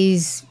karma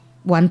is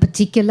one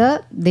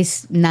particular,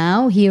 this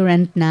now, here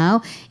and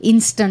now,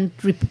 instant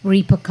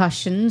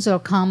repercussions, or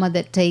karma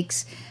that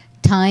takes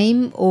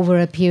time over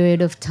a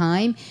period of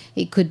time.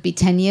 It could be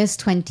 10 years,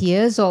 20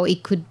 years, or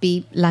it could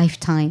be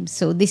lifetimes.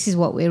 So this is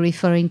what we're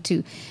referring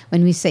to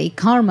when we say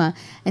karma.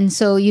 And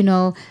so, you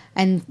know,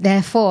 and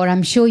therefore,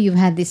 I'm sure you've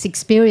had this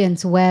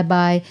experience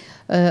whereby,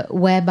 you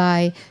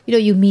know,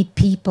 you meet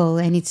people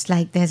and it's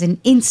like there's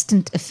an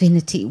instant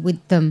affinity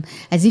with them,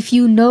 as if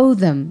you know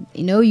them.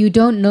 You know, you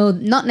don't know,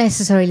 not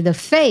necessarily the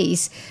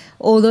face,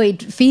 although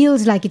it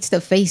feels like it's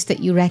the face that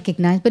you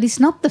recognize, but it's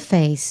not the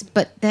face.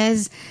 But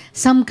there's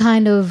some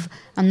kind of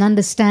an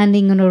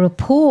understanding and a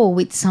rapport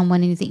with someone,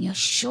 and you think, you're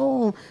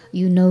sure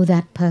you know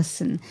that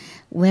person.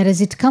 Where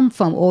does it come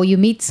from? Or you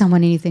meet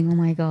someone and you think, oh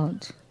my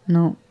God,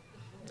 no.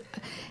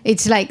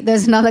 It's like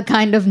there's another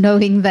kind of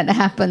knowing that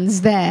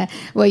happens there,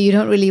 where you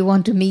don't really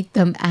want to meet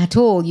them at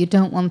all. You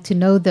don't want to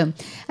know them.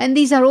 And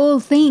these are all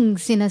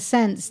things, in a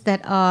sense,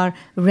 that are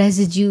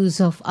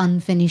residues of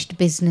unfinished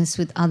business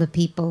with other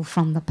people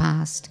from the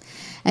past.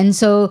 And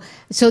so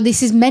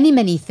this is many,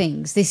 many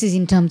things. This is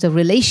in terms of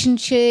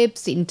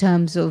relationships, in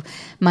terms of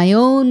my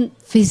own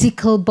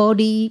physical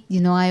body.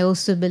 You know, I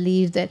also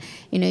believe that,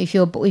 you know,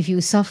 if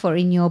you suffer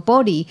in your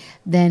body,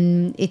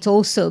 then it's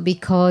also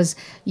because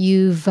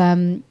you've...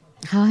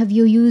 how have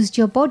you used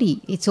your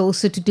body? It's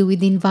also to do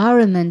with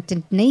environment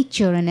and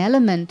nature and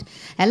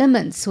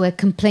elements. We're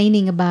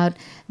complaining about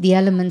the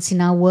elements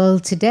in our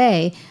world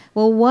today.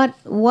 Well,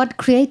 what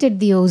created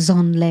the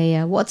ozone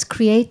layer? What's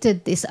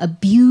created this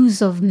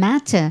abuse of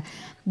matter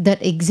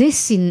that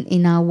exists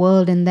in our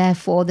world, and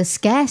therefore the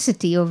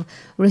scarcity of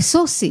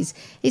resources?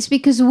 It's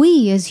because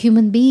we as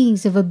human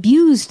beings have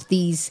abused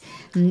these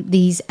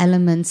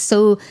elements.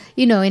 So,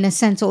 you know, in a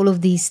sense, all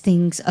of these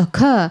things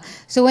occur.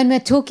 So when we're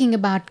talking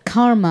about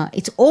karma,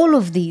 it's all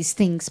of these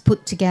things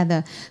put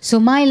together. So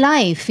my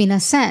life, in a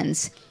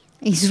sense,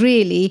 is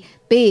really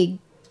big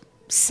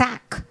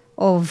sack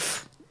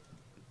of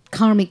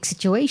karmic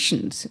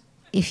situations,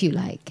 if you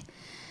like.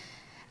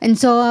 And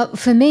so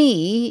for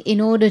me, in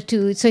order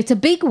to... So it's a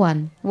big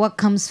one. What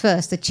comes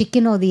first, the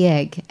chicken or the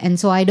egg? And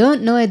so I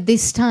don't know at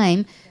this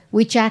time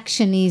which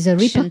action is a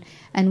return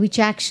and which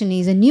action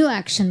is a new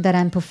action that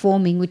I'm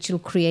performing, which will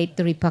create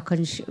the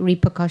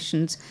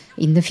repercussions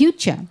in the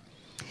future.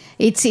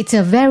 It's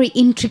a very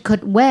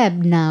intricate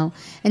web now.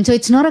 And so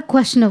it's not a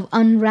question of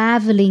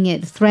unraveling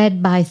it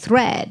thread by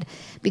thread,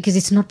 because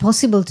it's not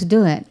possible to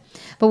do it.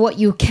 But what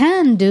you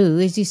can do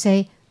is you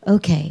say,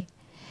 okay,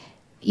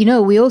 you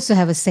know, we also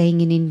have a saying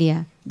in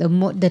India,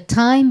 the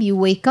time you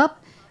wake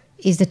up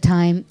is the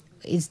time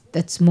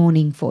that's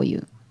morning for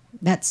you.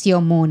 That's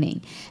your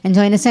morning. And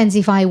so in a sense,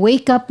 if I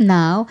wake up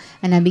now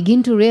and I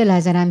begin to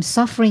realize that I'm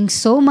suffering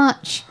so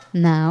much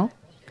now,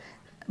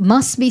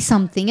 must be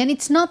something. And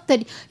it's not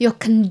that you're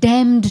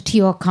condemned to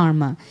your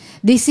karma.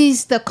 This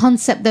is the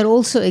concept that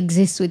also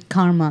exists with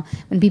karma.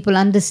 When people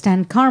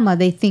understand karma,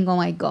 they think, oh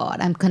my God,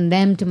 I'm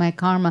condemned to my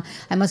karma.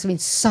 I must have been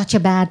such a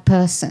bad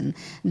person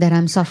that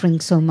I'm suffering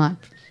so much.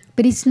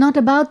 But it's not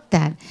about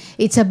that.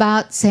 It's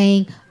about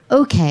saying,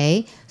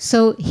 okay,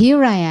 so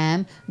here I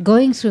am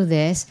going through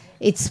this.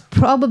 It's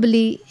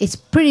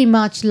pretty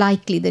much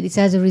likely that it's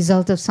as a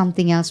result of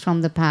something else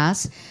from the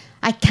past.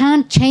 I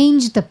can't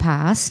change the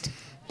past,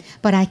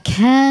 but I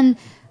can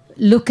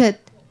look at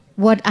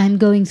what I'm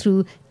going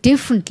through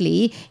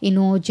differently in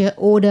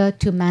order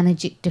to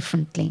manage it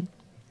differently.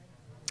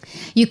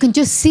 You can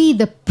just see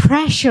the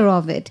pressure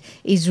of it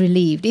is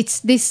relieved. It's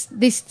this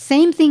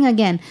same thing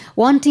again,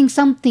 wanting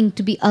something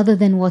to be other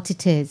than what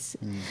it is.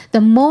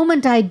 The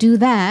moment I do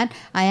that,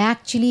 I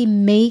actually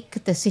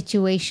make the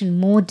situation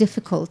more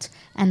difficult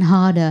and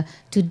harder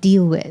to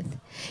deal with.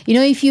 You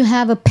know, if you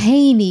have a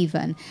pain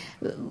even,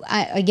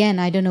 I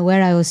don't know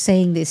where I was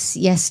saying this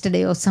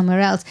yesterday or somewhere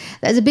else,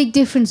 there's a big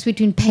difference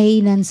between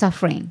pain and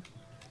suffering.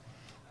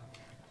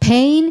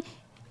 Pain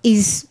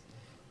is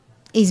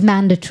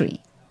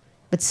mandatory,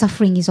 but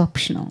suffering is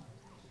optional.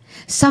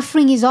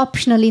 Suffering is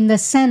optional in the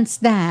sense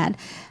that,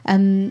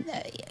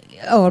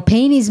 or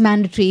pain is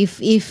mandatory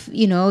if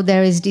you know,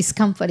 there is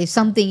discomfort. If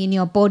something in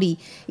your body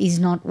is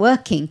not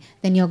working,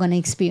 then you're going to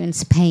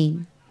experience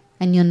pain.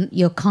 And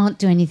you can't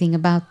do anything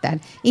about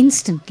that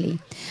instantly.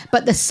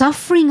 But the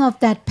suffering of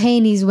that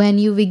pain is when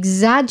you've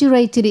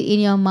exaggerated it in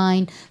your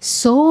mind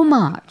so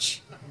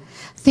much,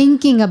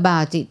 thinking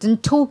about it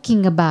and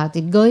talking about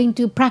it, going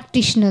to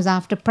practitioners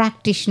after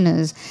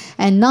practitioners,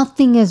 and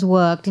nothing has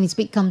worked, and it's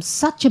become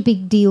such a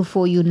big deal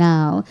for you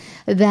now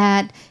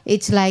that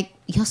it's like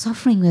you're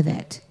suffering with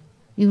it.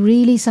 You're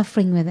really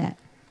suffering with it.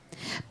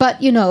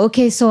 But, you know,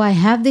 okay, so I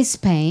have this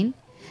pain.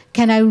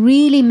 Can I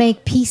really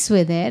make peace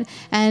with it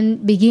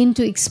and begin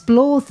to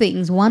explore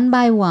things one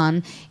by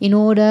one in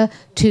order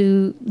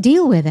to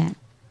deal with it?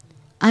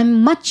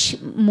 I'm much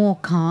more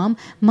calm,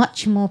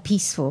 much more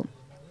peaceful.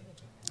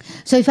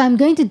 So if I'm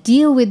going to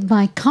deal with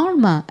my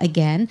karma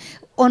again,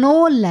 on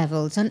all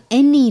levels, on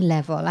any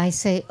level, I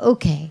say,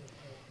 okay,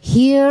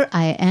 here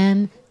I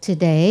am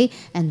today,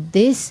 and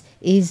this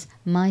is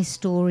my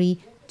story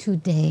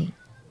today.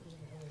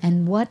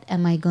 And what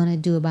am I going to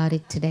do about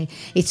it today?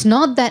 It's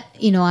not that,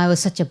 I was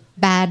such a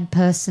bad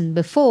person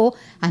before.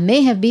 I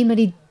may have been, but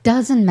it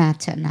doesn't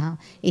matter now.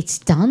 It's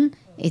done,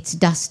 it's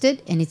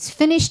dusted, and it's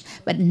finished.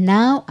 But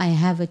now I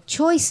have a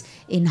choice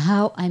in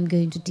how I'm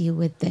going to deal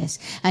with this.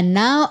 And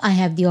now I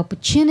have the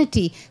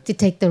opportunity to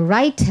take the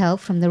right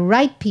help from the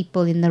right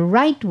people in the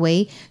right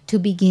way to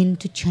begin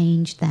to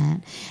change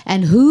that.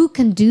 And who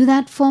can do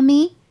that for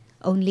me?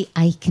 Only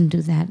I can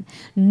do that.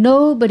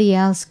 Nobody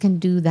else can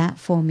do that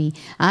for me.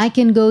 I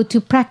can go to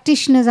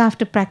practitioners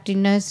after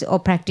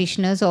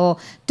practitioners or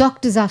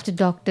doctors after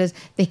doctors.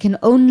 They can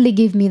only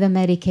give me the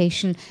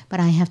medication, but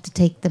I have to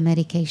take the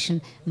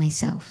medication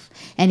myself.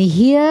 And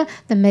here,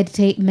 the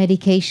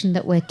medication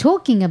that we're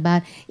talking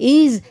about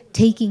is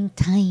taking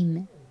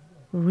time.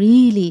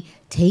 Really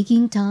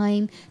taking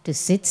time to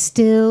sit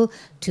still,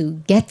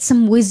 to get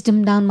some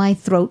wisdom down my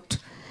throat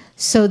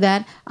so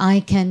that I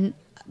can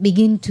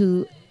begin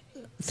to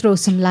throw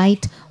some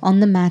light on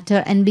the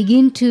matter and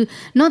begin to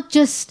not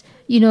just,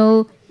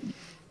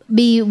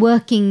 be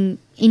working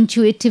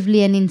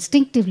intuitively and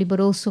instinctively,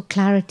 but also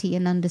clarity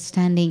and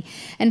understanding.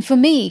 And for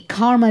me,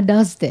 karma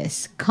does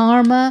this.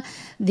 Karma,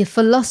 the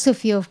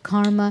philosophy of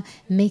karma,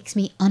 makes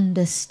me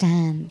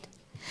understand.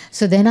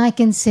 So then I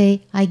can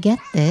say, I get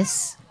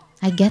this.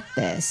 I get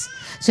this.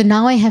 So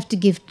now I have to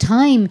give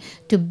time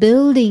to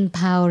building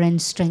power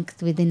and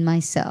strength within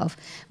myself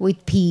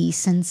with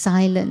peace and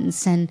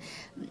silence and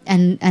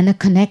a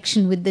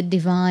connection with the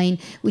divine,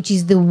 which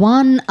is the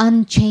one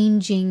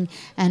unchanging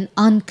and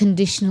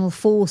unconditional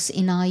force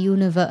in our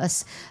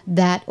universe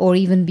that, or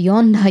even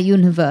beyond our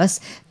universe,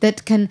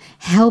 that can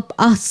help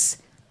us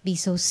be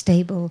so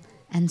stable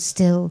and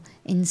still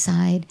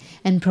inside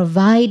and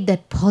provide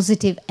that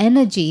positive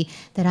energy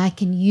that I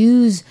can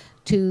use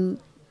to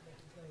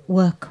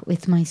work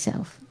with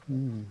myself.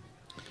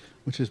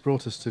 Which has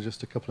brought us to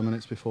just a couple of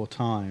minutes before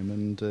time,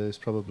 and is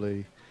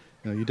probably,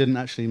 you didn't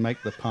actually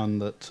make the pun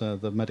that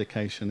the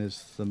medication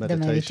is the meditation.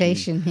 The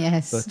meditation,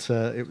 yes.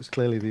 But it was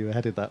clearly that you were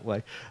headed that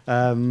way.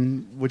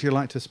 Would you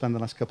like to spend the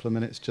last couple of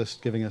minutes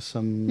just giving us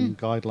some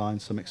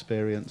guidelines, some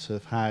experience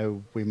of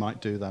how we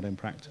might do that in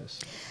practice?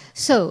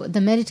 So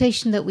the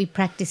meditation that we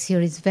practice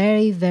here is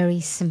very, very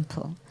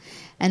simple.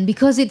 And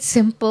because it's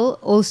simple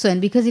also, and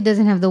because it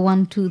doesn't have the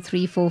 1, 2,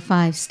 3, 4,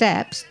 5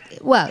 steps,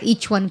 well,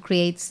 each one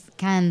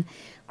can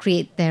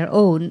create their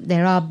own.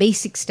 There are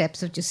basic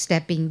steps of just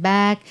stepping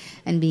back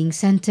and being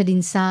centered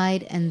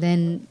inside and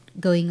then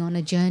going on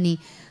a journey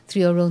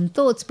through your own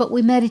thoughts. But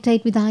we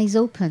meditate with eyes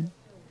open,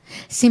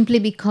 simply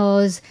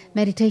because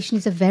meditation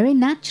is a very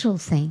natural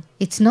thing.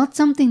 It's not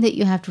something that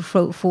you have to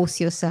force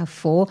yourself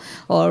for,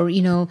 or,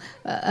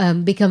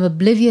 become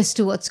oblivious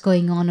to what's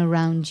going on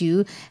around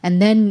you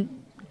and then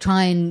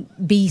try and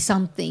be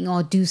something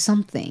or do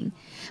something.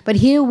 But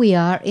here we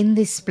are in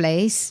this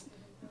place.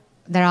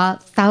 There are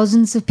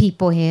thousands of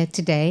people here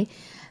today.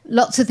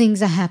 Lots of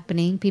things are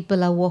happening.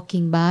 People are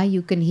walking by.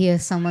 You can hear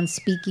someone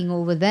speaking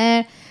over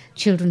there,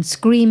 children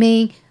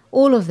screaming,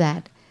 all of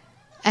that.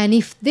 And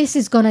if this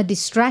is going to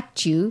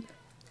distract you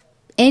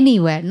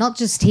anywhere, not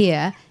just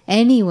here,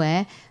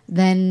 anywhere,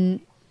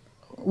 then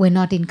we're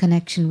not in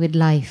connection with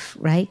life,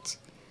 right?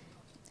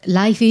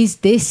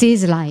 This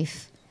is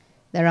life.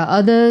 There are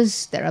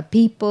others, there are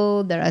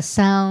people, there are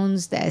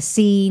sounds, there are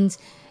scenes.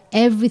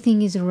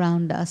 Everything is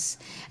around us.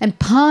 And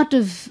part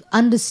of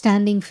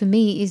understanding for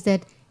me is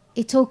that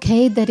it's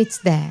okay that it's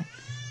there.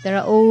 There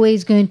are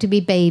always going to be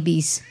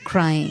babies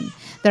crying.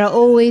 There are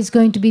always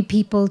going to be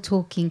people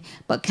talking.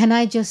 But can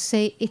I just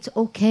say it's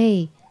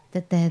okay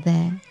that they're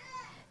there?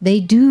 They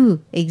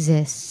do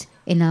exist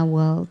in our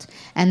world,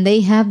 and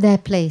they have their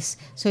place,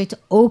 so it's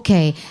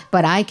okay.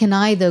 But I can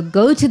either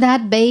go to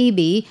that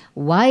baby,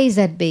 why is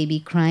that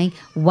baby crying,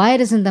 why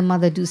doesn't the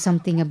mother do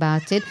something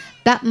about it,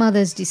 that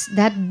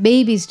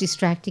baby is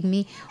distracting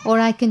me,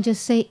 or I can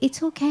just say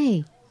it's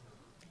okay,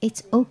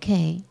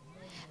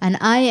 and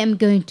I am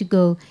going to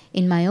go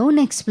in my own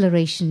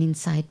exploration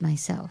inside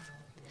myself.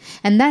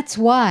 And that's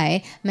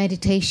why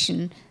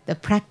meditation, the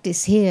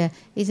practice here,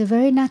 is a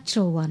very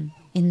natural one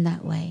in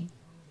that way.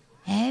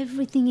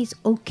 Everything is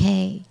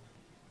okay.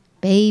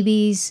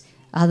 Babies,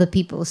 other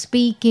people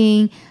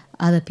speaking,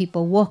 other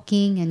people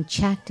walking and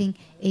chatting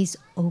is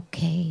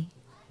okay.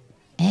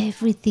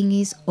 Everything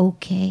is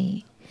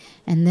okay.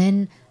 And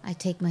then I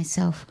take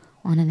myself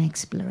on an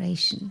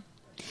exploration.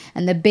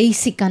 And the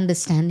basic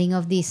understanding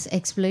of this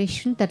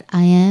exploration, that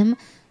I am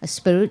a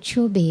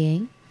spiritual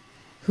being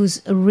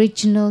whose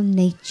original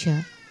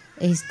nature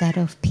is that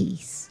of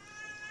peace,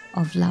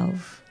 of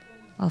love,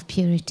 of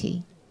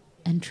purity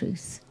and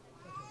truth.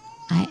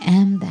 I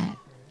am that.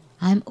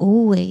 I'm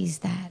always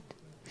that.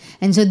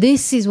 And so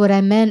this is what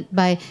I meant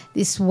by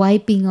this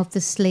wiping of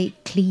the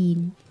slate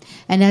clean.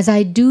 And as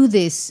I do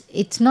this,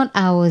 it's not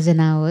hours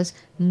and hours,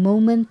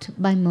 moment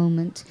by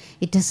moment.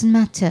 It doesn't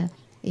matter,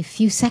 a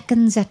few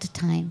seconds at a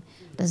time.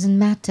 Doesn't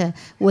matter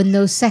when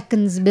those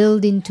seconds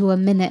build into a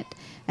minute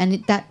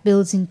and that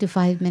builds into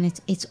 5 minutes.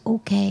 It's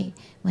okay.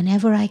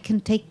 Whenever I can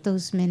take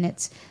those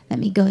minutes, let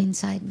me go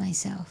inside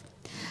myself.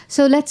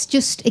 So let's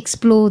just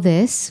explore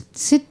this.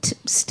 Sit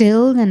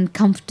still and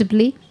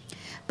comfortably,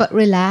 but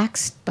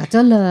relaxed, but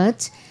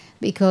alert,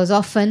 because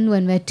often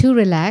when we're too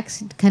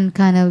relaxed, it can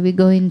we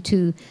go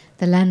into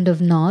the land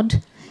of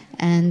nod,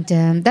 and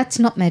that's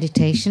not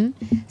meditation.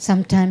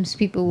 Sometimes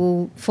people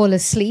will fall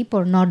asleep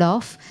or nod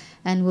off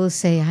and will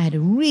say, I had a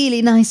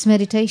really nice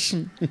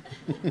meditation.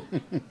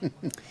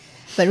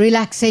 But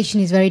relaxation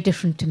is very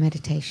different to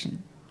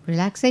meditation.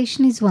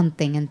 Relaxation is one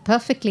thing and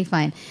perfectly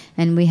fine.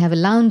 And we have a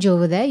lounge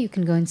over there. You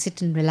can go and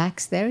sit and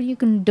relax there. You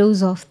can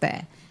doze off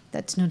there.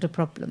 That's not a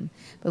problem.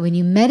 But when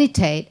you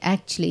meditate,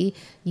 actually,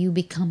 you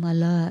become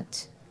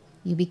alert.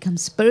 You become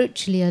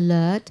spiritually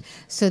alert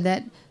so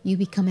that you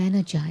become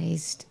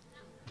energized.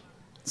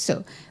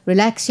 So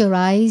relax your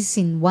eyes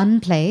in one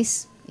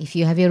place. If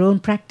you have your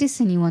own practice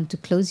and you want to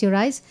close your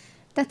eyes,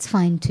 that's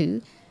fine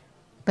too.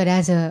 But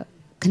as a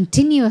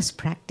continuous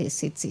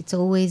practice, it's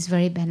always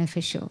very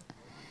beneficial.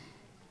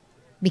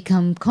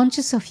 Become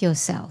conscious of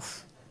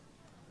yourself,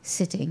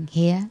 sitting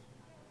here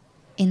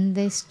in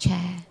this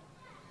chair.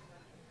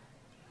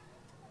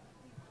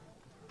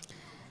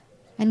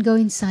 And go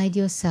inside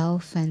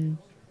yourself and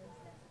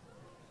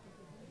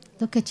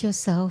look at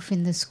yourself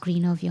in the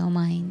screen of your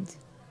mind.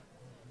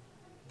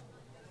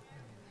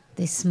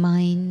 This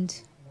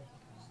mind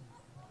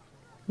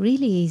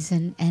really is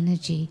an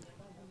energy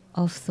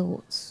of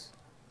thoughts.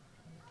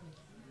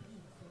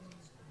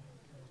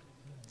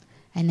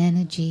 An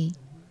energy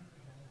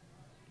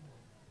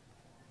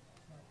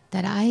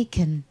that I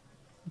can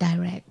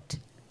direct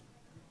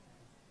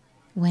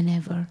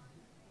whenever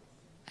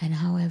and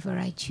however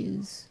I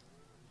choose.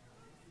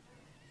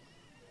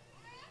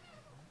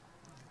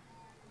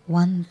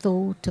 One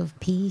thought of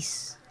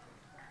peace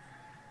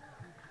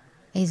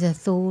is a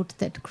thought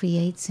that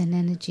creates an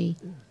energy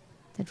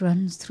that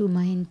runs through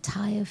my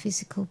entire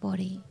physical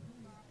body.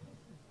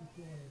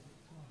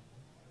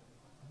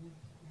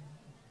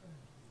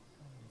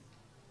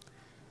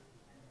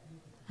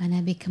 And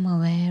I become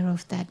aware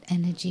of that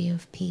energy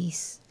of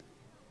peace,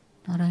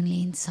 not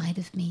only inside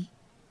of me,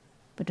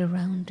 but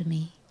around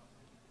me.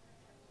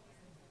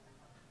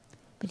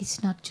 But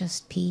it's not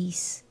just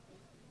peace,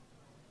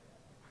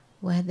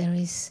 where there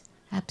is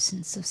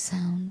absence of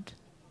sound,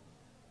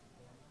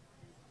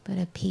 but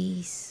a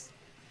peace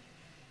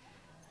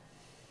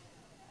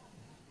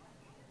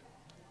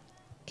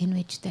in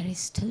which there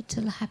is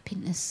total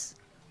happiness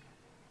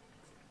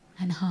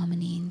and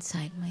harmony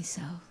inside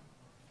myself.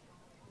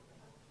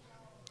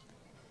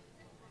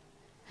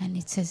 And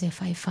it's as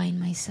if I find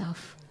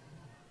myself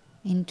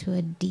into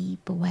a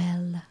deep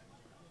well.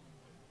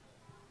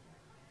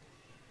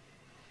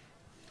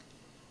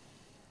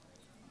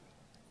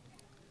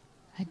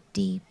 A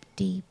deep,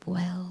 deep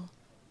well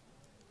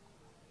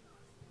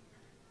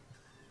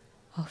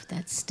of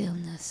that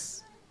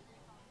stillness.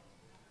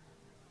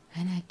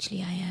 And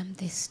actually I am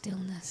this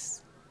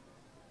stillness.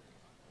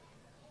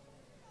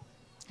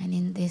 And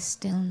in this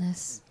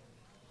stillness,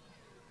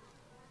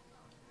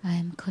 I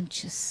am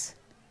conscious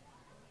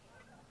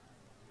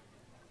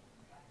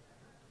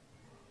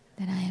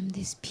that I am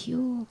this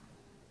pure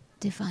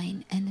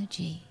divine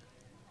energy,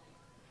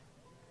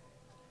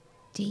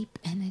 deep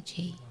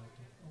energy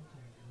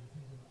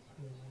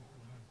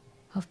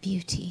of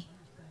beauty.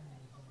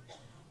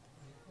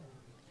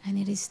 And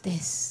it is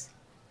this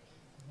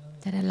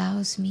that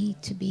allows me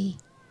to be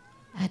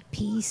at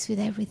peace with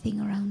everything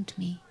around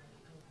me.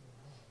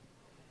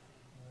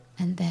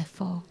 And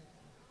therefore,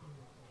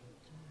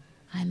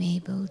 I'm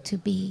able to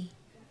be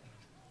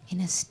in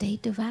a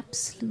state of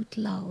absolute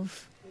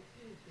love.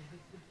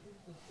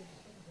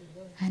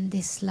 And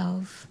this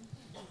love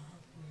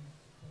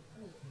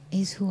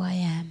is who I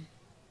am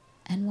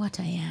and what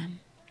I am.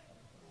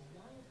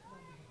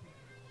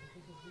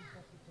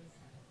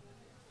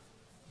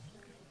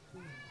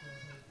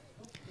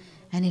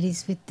 And it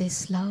is with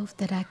this love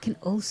that I can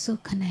also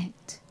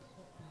connect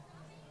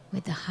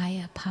with the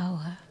higher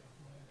power,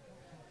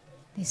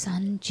 this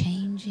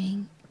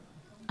unchanging,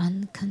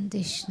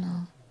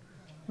 unconditional,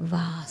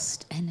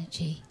 vast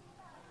energy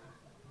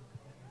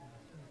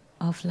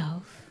of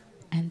love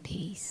and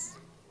peace.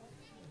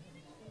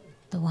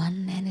 The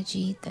one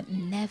energy that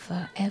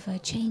never ever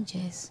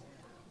changes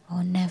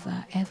or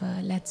never ever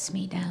lets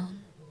me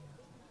down.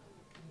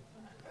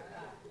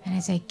 And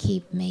as I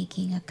keep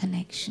making a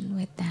connection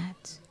with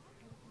that,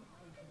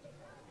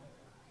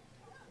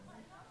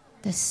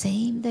 the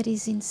same that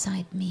is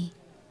inside me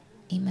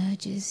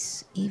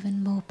emerges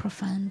even more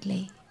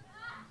profoundly,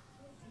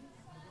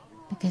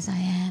 because I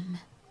am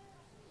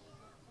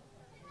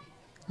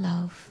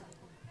love,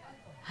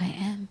 I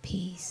am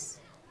peace.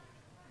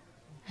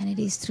 And it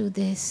is through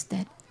this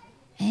that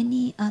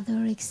any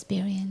other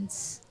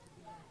experience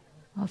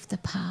of the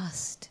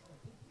past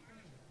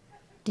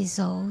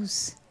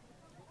dissolves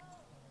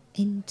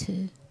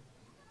into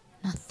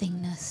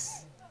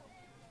nothingness.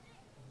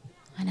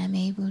 And I'm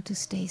able to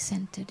stay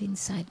centered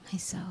inside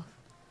myself.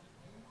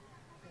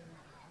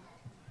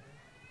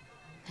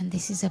 And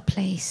this is a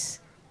place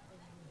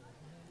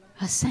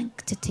a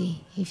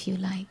sanctity, if you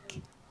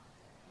like,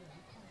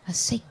 a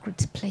sacred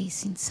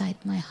place inside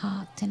my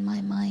heart and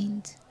my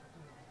mind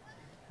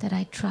that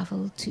I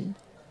travel to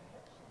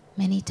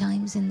many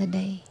times in the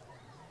day,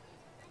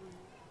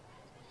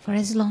 for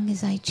as long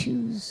as I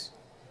choose,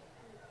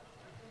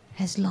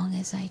 as long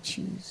as I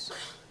choose,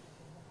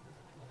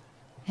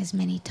 as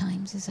many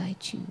times as I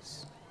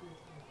choose.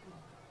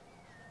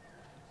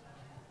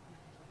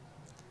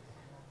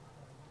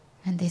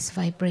 And this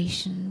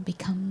vibration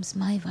becomes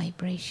my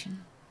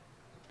vibration.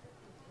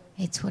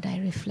 It's what I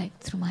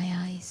reflect through my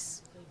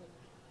eyes,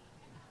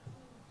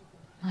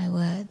 my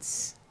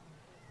words,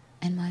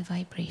 and my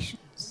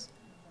vibrations.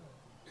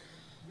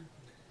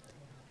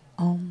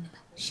 Om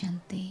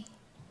Shanti.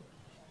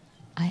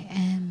 I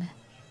am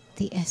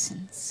the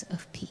essence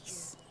of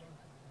peace.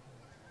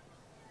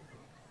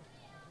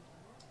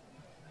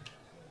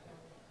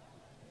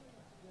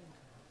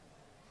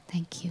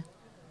 Thank you.